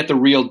 You get the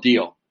real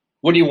deal.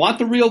 When you want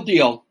the real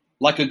deal,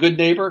 like a good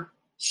neighbor,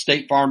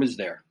 State Farm is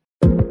there.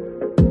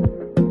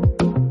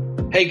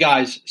 Hey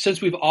guys, since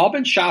we've all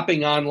been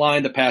shopping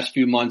online the past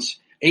few months,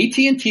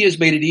 AT&T has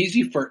made it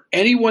easy for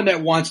anyone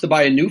that wants to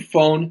buy a new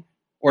phone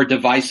or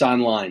device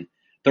online.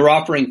 They're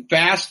offering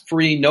fast,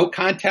 free,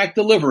 no-contact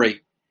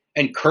delivery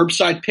and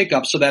curbside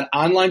pickup so that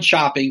online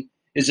shopping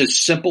is as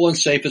simple and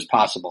safe as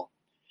possible.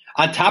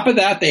 On top of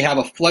that, they have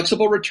a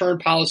flexible return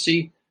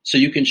policy so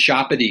you can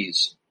shop at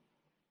ease.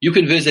 You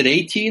can visit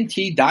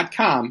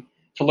AT&T.com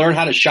to learn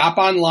how to shop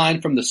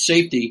online from the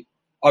safety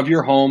of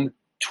your home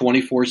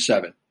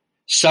 24/7.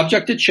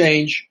 Subject to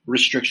change,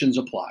 restrictions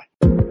apply.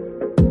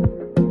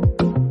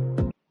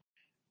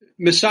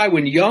 Masai,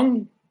 when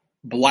young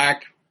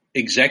black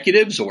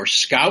executives or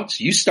scouts,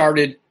 you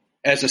started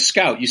as a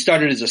scout. You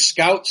started as a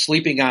scout,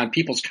 sleeping on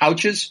people's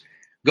couches,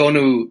 going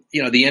to,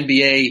 the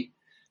NBA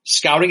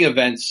scouting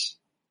events.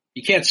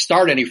 You can't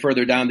start any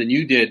further down than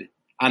you did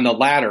on the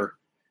ladder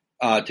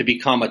to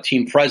become a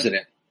team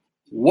president.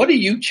 What do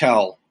you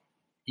tell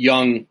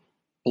young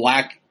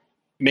black,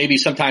 maybe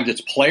sometimes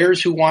it's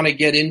players who want to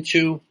get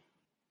into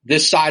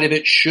this side of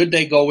it? Should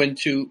they go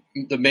into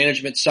the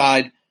management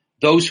side?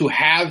 Those who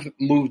have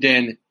moved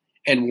in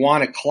and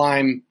want to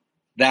climb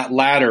that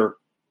ladder,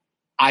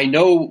 I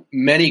know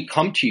many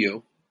come to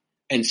you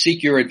and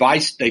seek your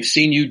advice. They've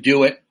seen you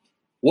do it.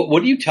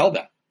 What do you tell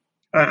them?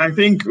 I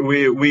think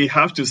we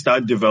have to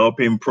start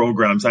developing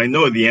programs. I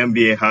know the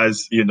NBA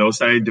has,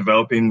 started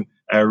developing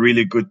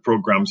really good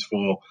programs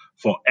for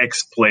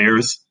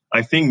ex-players.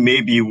 I think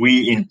maybe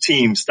we in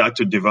teams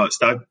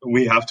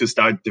we have to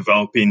start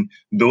developing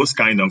those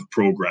kind of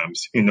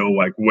programs,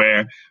 like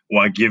where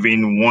we're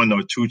giving 1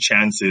 or 2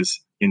 chances,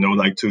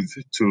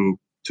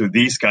 to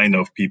these kind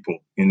of people,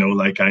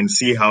 and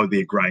see how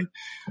they grind.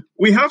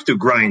 We have to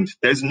grind.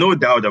 There's no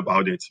doubt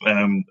about it.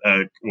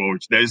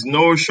 There's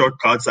no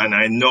shortcuts, and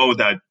I know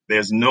that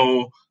there's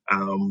none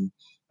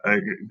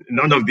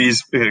of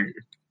these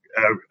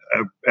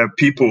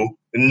people.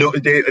 No,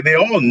 they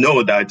all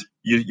know that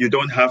you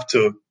don't have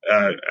to.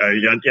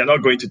 You're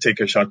not going to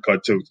take a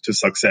shortcut to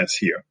success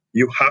here.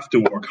 You have to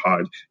work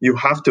hard. You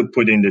have to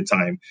put in the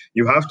time.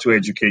 You have to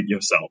educate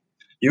yourself.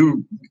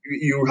 You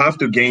have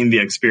to gain the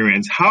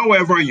experience.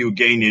 However you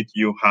gain it,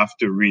 you have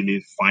to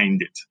really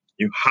find it.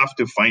 You have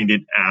to find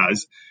it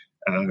as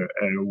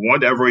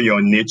whatever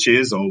your niche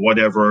is, or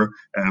whatever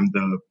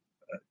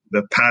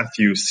the path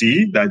you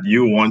see that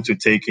you want to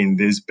take in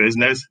this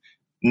business.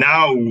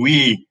 Now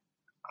we,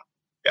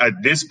 at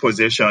these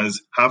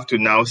positions, have to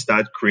now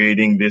start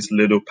creating these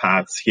little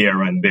paths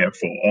here and there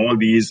for all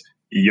these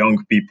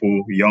young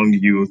people, young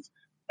youth,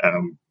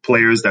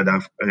 players that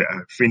are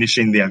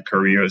finishing their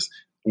careers.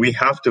 We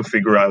have to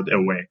figure out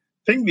a way.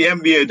 I think the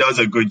NBA does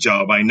a good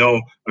job. I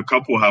know a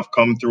couple have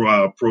come through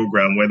our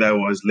program, whether it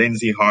was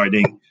Lindsey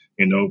Harding,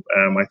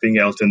 I think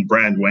Elton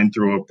Brand went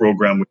through a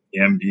program with the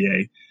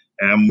NBA.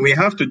 We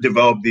have to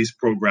develop these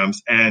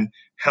programs and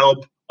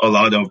help a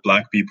lot of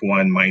Black people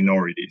and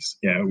minorities.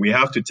 Yeah, we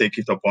have to take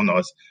it upon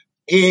us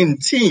in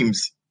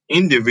teams,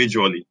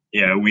 individually.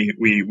 Yeah, we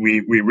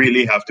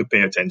really have to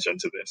pay attention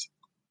to this.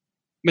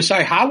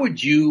 Masai, how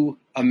would you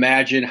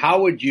imagine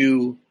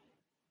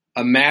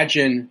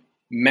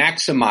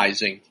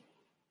maximizing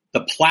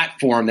the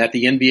platform that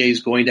the NBA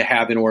is going to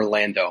have in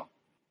Orlando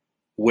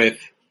with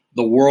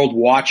the world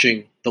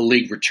watching the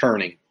league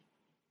returning?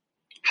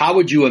 How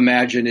would you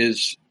imagine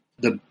is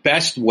the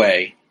best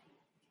way,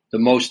 the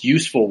most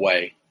useful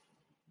way,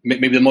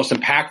 maybe the most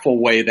impactful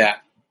way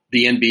that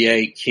the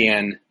NBA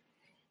can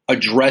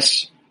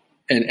address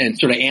and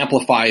sort of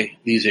amplify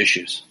these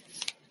issues?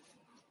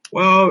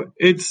 Well,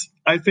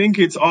 I think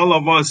it's all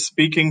of us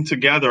speaking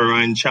together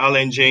and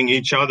challenging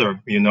each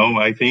other.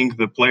 I think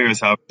the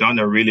players have done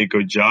a really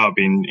good job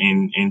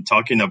in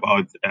talking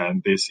about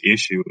these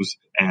issues.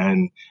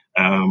 And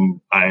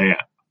I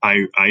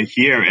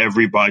hear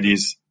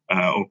everybody's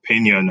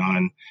opinion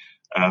on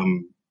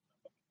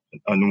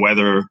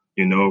whether,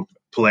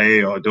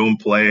 play or don't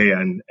play.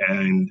 And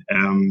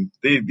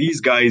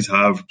these guys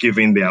have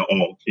given their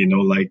all,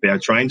 they're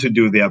trying to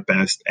do their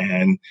best,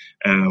 and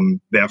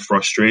they're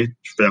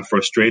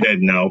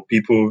frustrated now.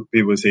 People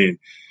say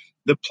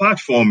the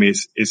platform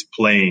is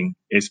playing,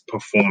 is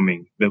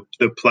performing.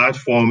 The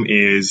platform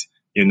is,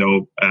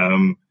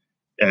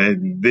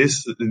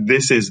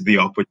 this is the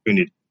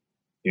opportunity,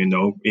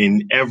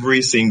 in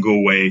every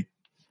single way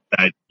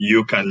that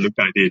you can look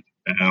at it.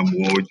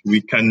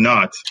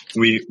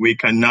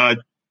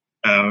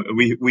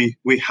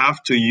 We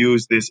have to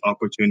use this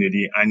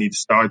opportunity, and it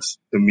starts,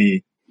 to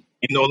me,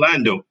 in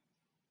Orlando.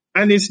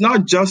 And it's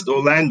not just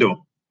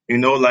Orlando.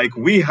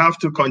 We have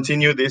to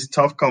continue these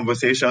tough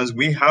conversations.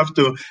 We have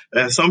to,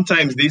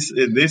 sometimes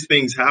these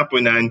things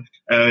happen, and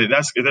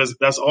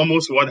that's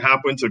almost what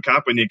happened to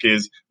Kaepernick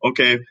is,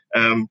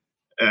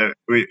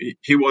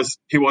 he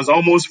was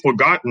almost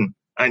forgotten.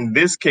 And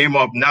this came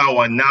up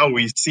now, and now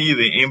we see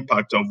the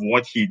impact of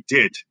what he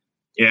did.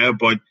 Yeah,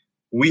 but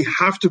we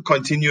have to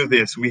continue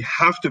this. We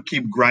have to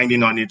keep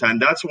grinding on it.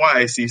 And that's why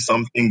I see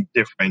something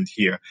different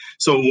here.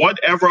 So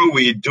whatever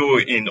we do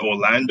in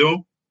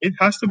Orlando, it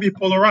has to be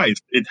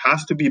polarized. It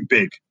has to be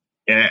big.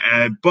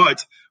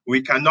 But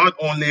we cannot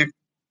only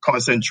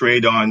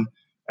concentrate on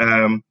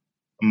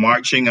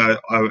marching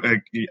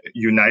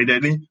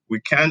unitedly.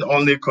 We can't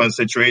only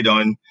concentrate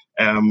on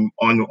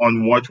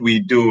what we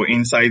do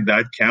inside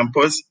that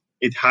campus.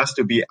 It has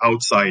to be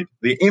outside.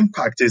 The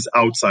impact is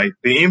outside.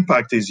 The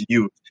impact is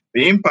youth.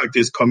 The impact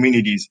is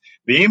communities.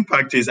 The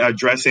impact is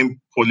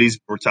addressing police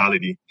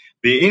brutality.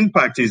 The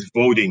impact is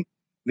voting.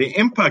 The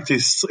impact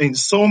is in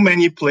so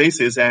many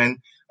places. And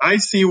I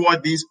see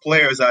what these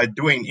players are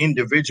doing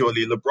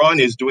individually. LeBron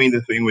is doing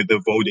the thing with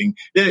the voting.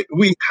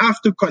 We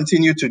have to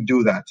continue to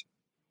do that.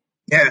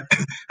 Yeah,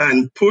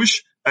 and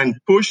push and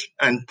push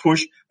and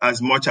push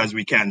as much as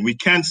we can. We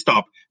can't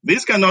stop.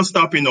 This cannot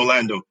stop in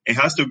Orlando. It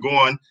has to go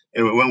on.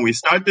 When we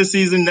start the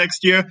season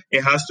next year,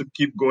 it has to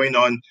keep going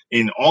on.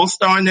 In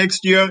All-Star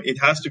next year, it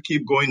has to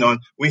keep going on.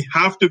 We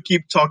have to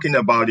keep talking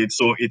about it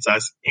so it's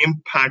as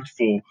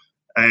impactful,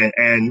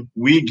 and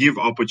we give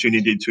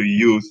opportunity to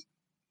youth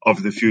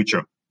of the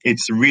future.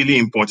 It's really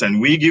important.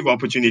 We give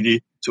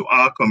opportunity to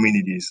our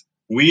communities.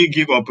 We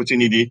give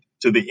opportunity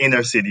to the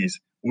inner cities.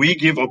 We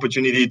give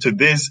opportunity to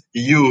this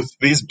youth,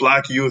 these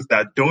Black youth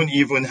that don't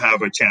even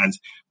have a chance.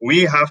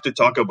 We have to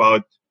talk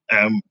about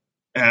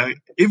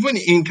even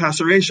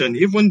incarceration,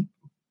 even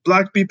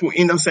Black people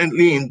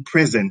innocently in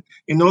prison.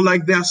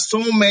 There are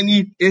so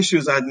many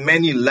issues at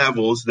many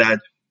levels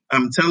that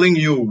I'm telling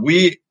you,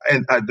 we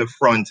at the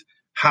front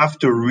have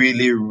to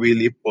really,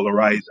 really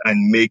polarize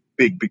and make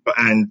big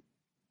and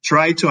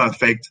try to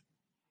affect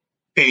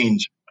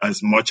change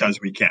as much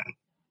as we can,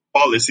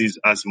 policies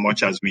as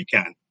much as we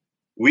can.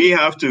 We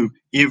have to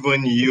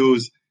even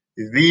use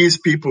these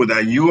people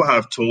that you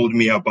have told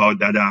me about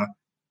that are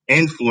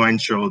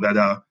influential, that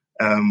are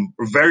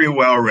very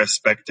well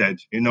respected.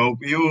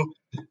 You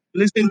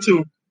listen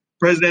to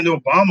President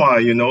Obama,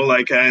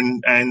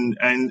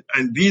 and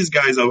these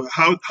guys are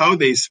how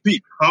they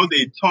speak, how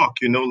they talk,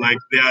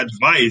 their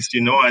advice,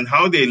 and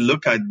how they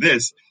look at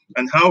this,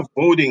 and how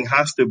voting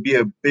has to be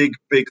a big,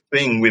 big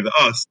thing with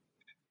us.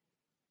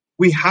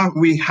 We have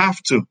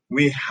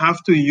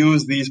to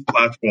use these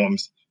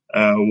platforms.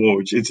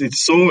 Woj,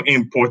 it's so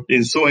important.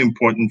 It's so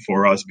important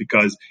for us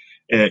because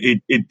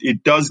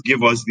it does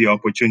give us the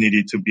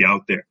opportunity to be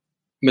out there.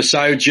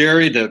 Masai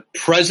Ujiri, the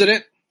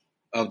president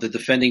of the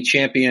defending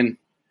champion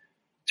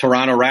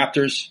Toronto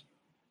Raptors,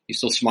 he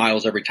still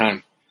smiles every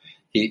time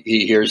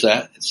he hears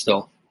that. It's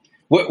still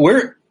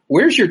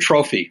where's your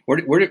trophy? Where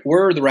do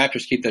the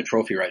Raptors keep that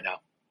trophy right now?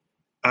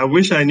 I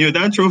wish I knew.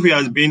 That trophy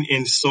has been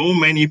in so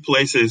many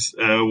places,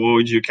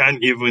 Woj, you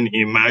can't even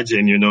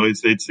imagine.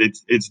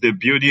 It's the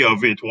beauty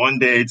of it. One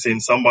day it's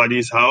in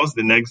somebody's house,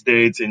 the next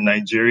day it's in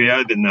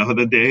Nigeria, the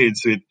other day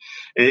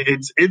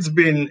it's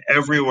been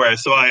everywhere.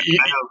 So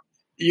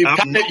I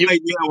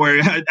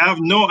have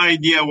no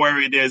idea where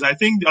it is. I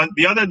think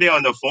the other day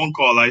on the phone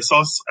call, I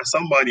saw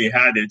somebody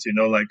had it,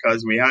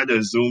 cause we had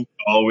a Zoom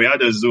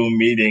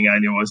meeting,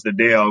 and it was the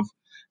day of,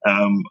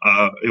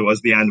 it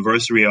was the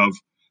anniversary of,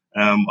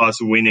 us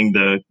winning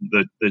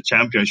the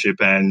championship,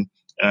 and,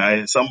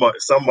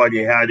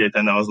 somebody had it,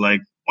 and I was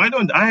like, why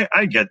don't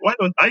I get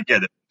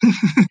it?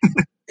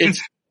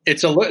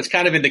 It's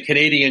kind of in the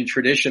Canadian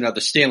tradition of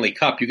the Stanley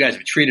Cup. You guys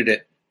have treated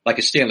it like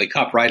a Stanley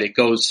Cup, right?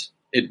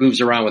 It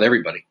moves around with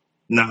everybody.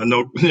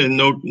 No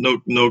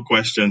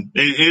question.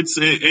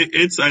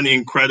 It's an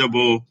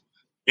incredible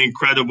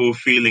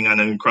feeling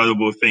and an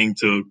incredible thing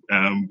to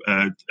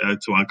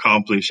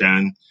accomplish.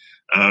 And,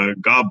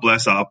 God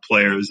bless our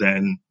players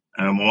and,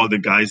 all the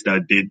guys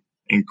that did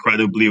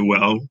incredibly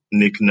well.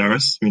 Nick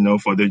Nurse,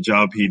 for the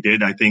job he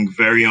did. I think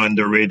very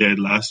underrated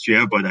last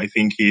year, but I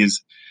think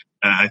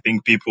I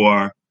think people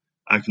are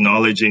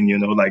acknowledging,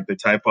 like the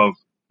type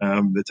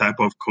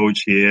of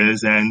coach he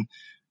is. And,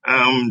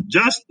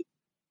 just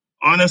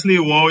honestly,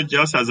 Woj,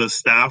 just as a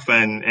staff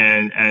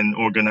and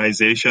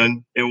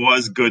organization, it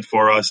was good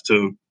for us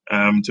to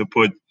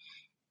put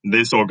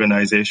this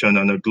organization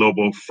on a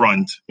global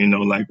front,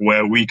 like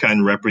where we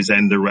can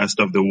represent the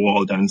rest of the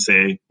world and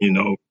say,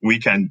 we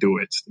can do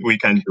it. We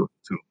can do it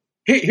too.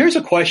 Here's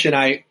a question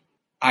I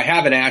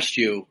haven't asked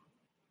you.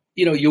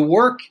 You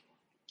work,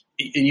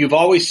 and you've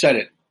always said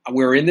it.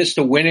 We're in this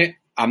to win it.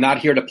 I'm not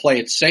here to play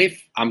it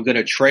safe. I'm going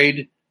to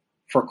trade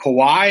for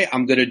Kawhi.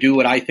 I'm going to do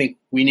what I think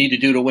we need to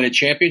do to win a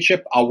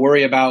championship. I'll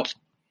worry about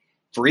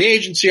free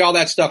agency, all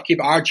that stuff.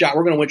 Keep our job.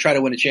 We're going to try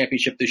to win a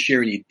championship this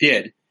year, and you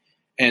did.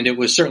 And it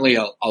was certainly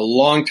a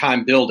long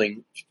time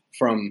building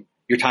from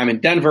your time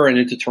in Denver and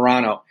into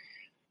Toronto.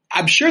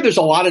 I'm sure there's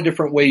a lot of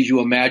different ways you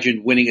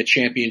imagine winning a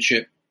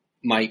championship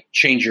might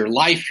change your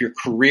life, your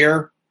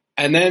career.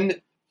 And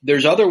then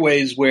there's other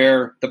ways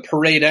where the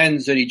parade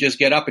ends and you just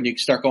get up and you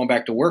start going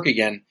back to work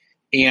again.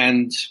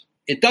 And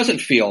it doesn't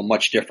feel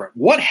much different.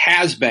 What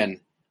has been,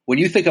 when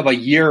you think of a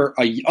year,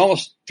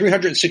 almost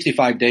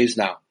 365 days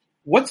now,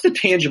 what's the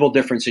tangible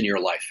difference in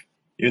your life?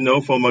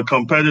 From a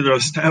competitor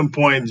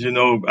standpoint,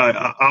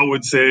 I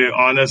would say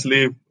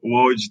honestly,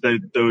 Woj,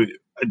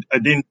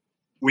 that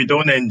we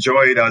don't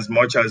enjoy it as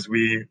much as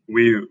we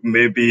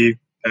maybe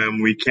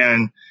we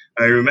can.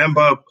 I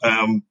remember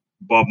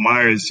Bob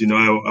Myers.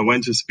 I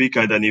went to speak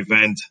at an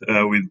event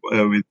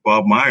with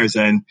Bob Myers,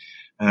 and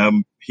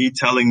he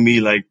telling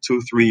me like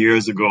 2-3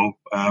 years ago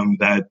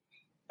that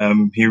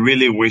he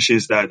really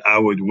wishes that I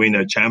would win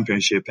a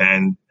championship,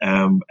 and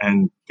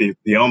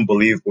the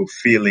unbelievable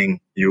feeling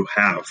you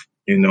have,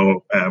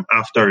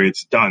 after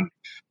it's done.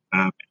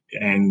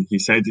 And he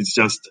said it's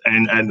just,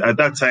 and at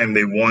that time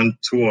they won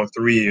 2 or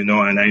 3, and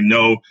I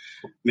know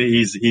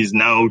he's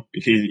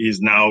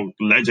now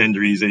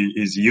legendary.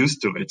 He's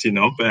used to it,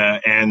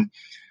 and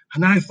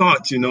I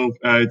thought,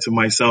 to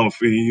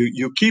myself,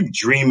 you keep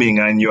dreaming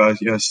and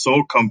you're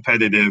so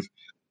competitive.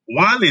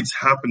 While it's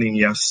happening,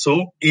 you're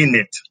so in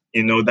it,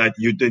 that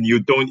you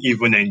don't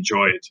even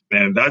enjoy it.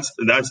 And that's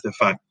the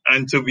fact.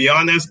 And to be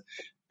honest,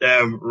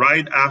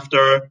 right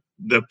after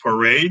the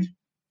parade,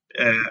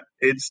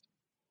 it's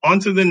on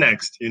to the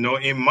next. In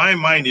my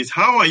mind is,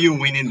 how are you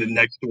winning the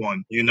next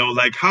one?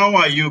 Like, how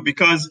are you?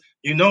 Because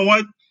you know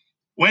what?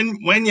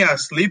 When you're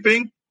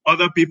sleeping,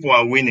 other people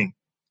are winning.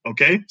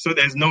 Okay? So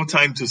there's no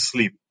time to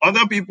sleep.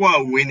 Other people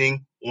are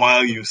winning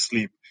while you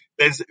sleep.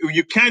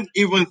 You can't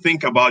even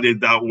think about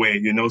it that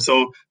way,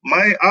 So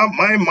my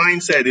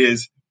mindset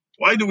is,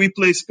 why do we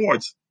play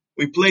sports?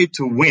 We play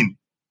to win.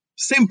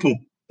 Simple.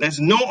 There's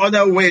no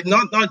other way.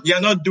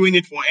 You're not doing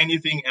it for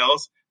anything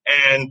else.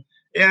 And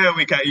yeah,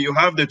 you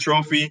have the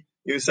trophy,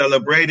 you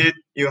celebrate it,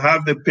 you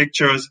have the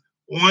pictures.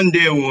 One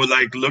day we'll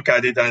look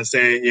at it and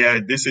say, yeah,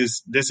 this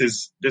is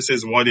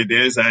what it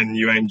is, and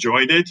you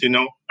enjoyed it.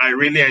 I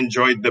really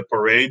enjoyed the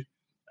parade.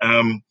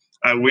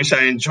 I wish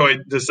I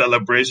enjoyed the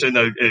celebration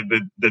of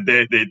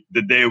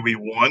the day we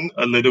won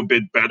a little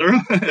bit better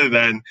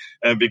than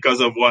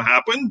because of what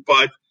happened.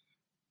 But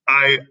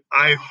I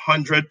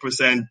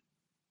 100%,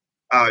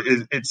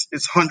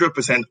 it's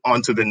 100%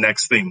 on to the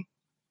next thing.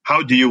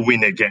 How do you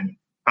win again?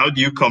 How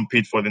do you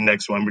compete for the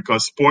next one?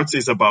 Because sports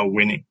is about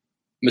winning.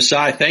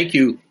 Masai, thank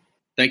you.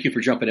 Thank you for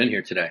jumping in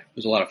here today. It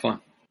was a lot of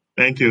fun.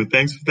 Thank you.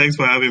 Thanks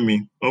for having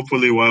me.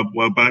 Hopefully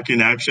we're back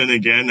in action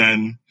again,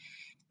 and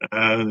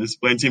there's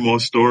plenty more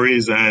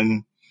stories,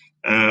 and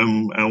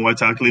we're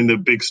tackling the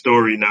big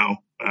story now,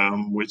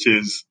 which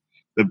is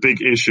the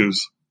big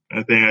issues.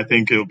 I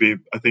think it'll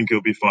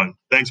be fun.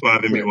 Thanks for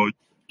having me, Woj.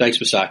 Thanks,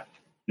 Masai.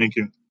 Thank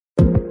you.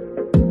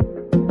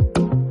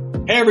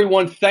 Hey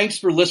everyone, thanks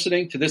for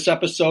listening to this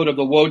episode of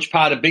the Woj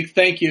Pod. A big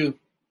thank you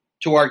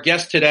to our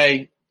guest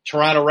today,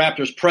 Toronto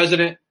Raptors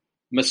President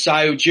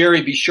Masai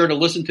Ujiri. Be sure to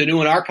listen to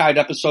new and archived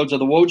episodes of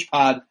the Woj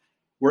Pod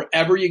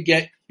wherever you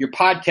get your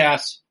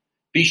podcasts.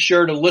 Be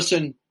sure to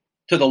listen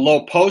to the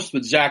Low Post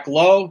with Zach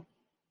Lowe,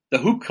 the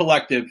Hoop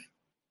Collective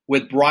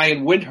with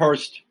Brian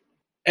Windhorst,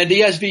 and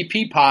the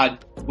SVP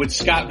Pod with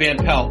Scott Van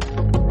Pelt.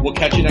 We'll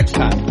catch you next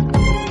time.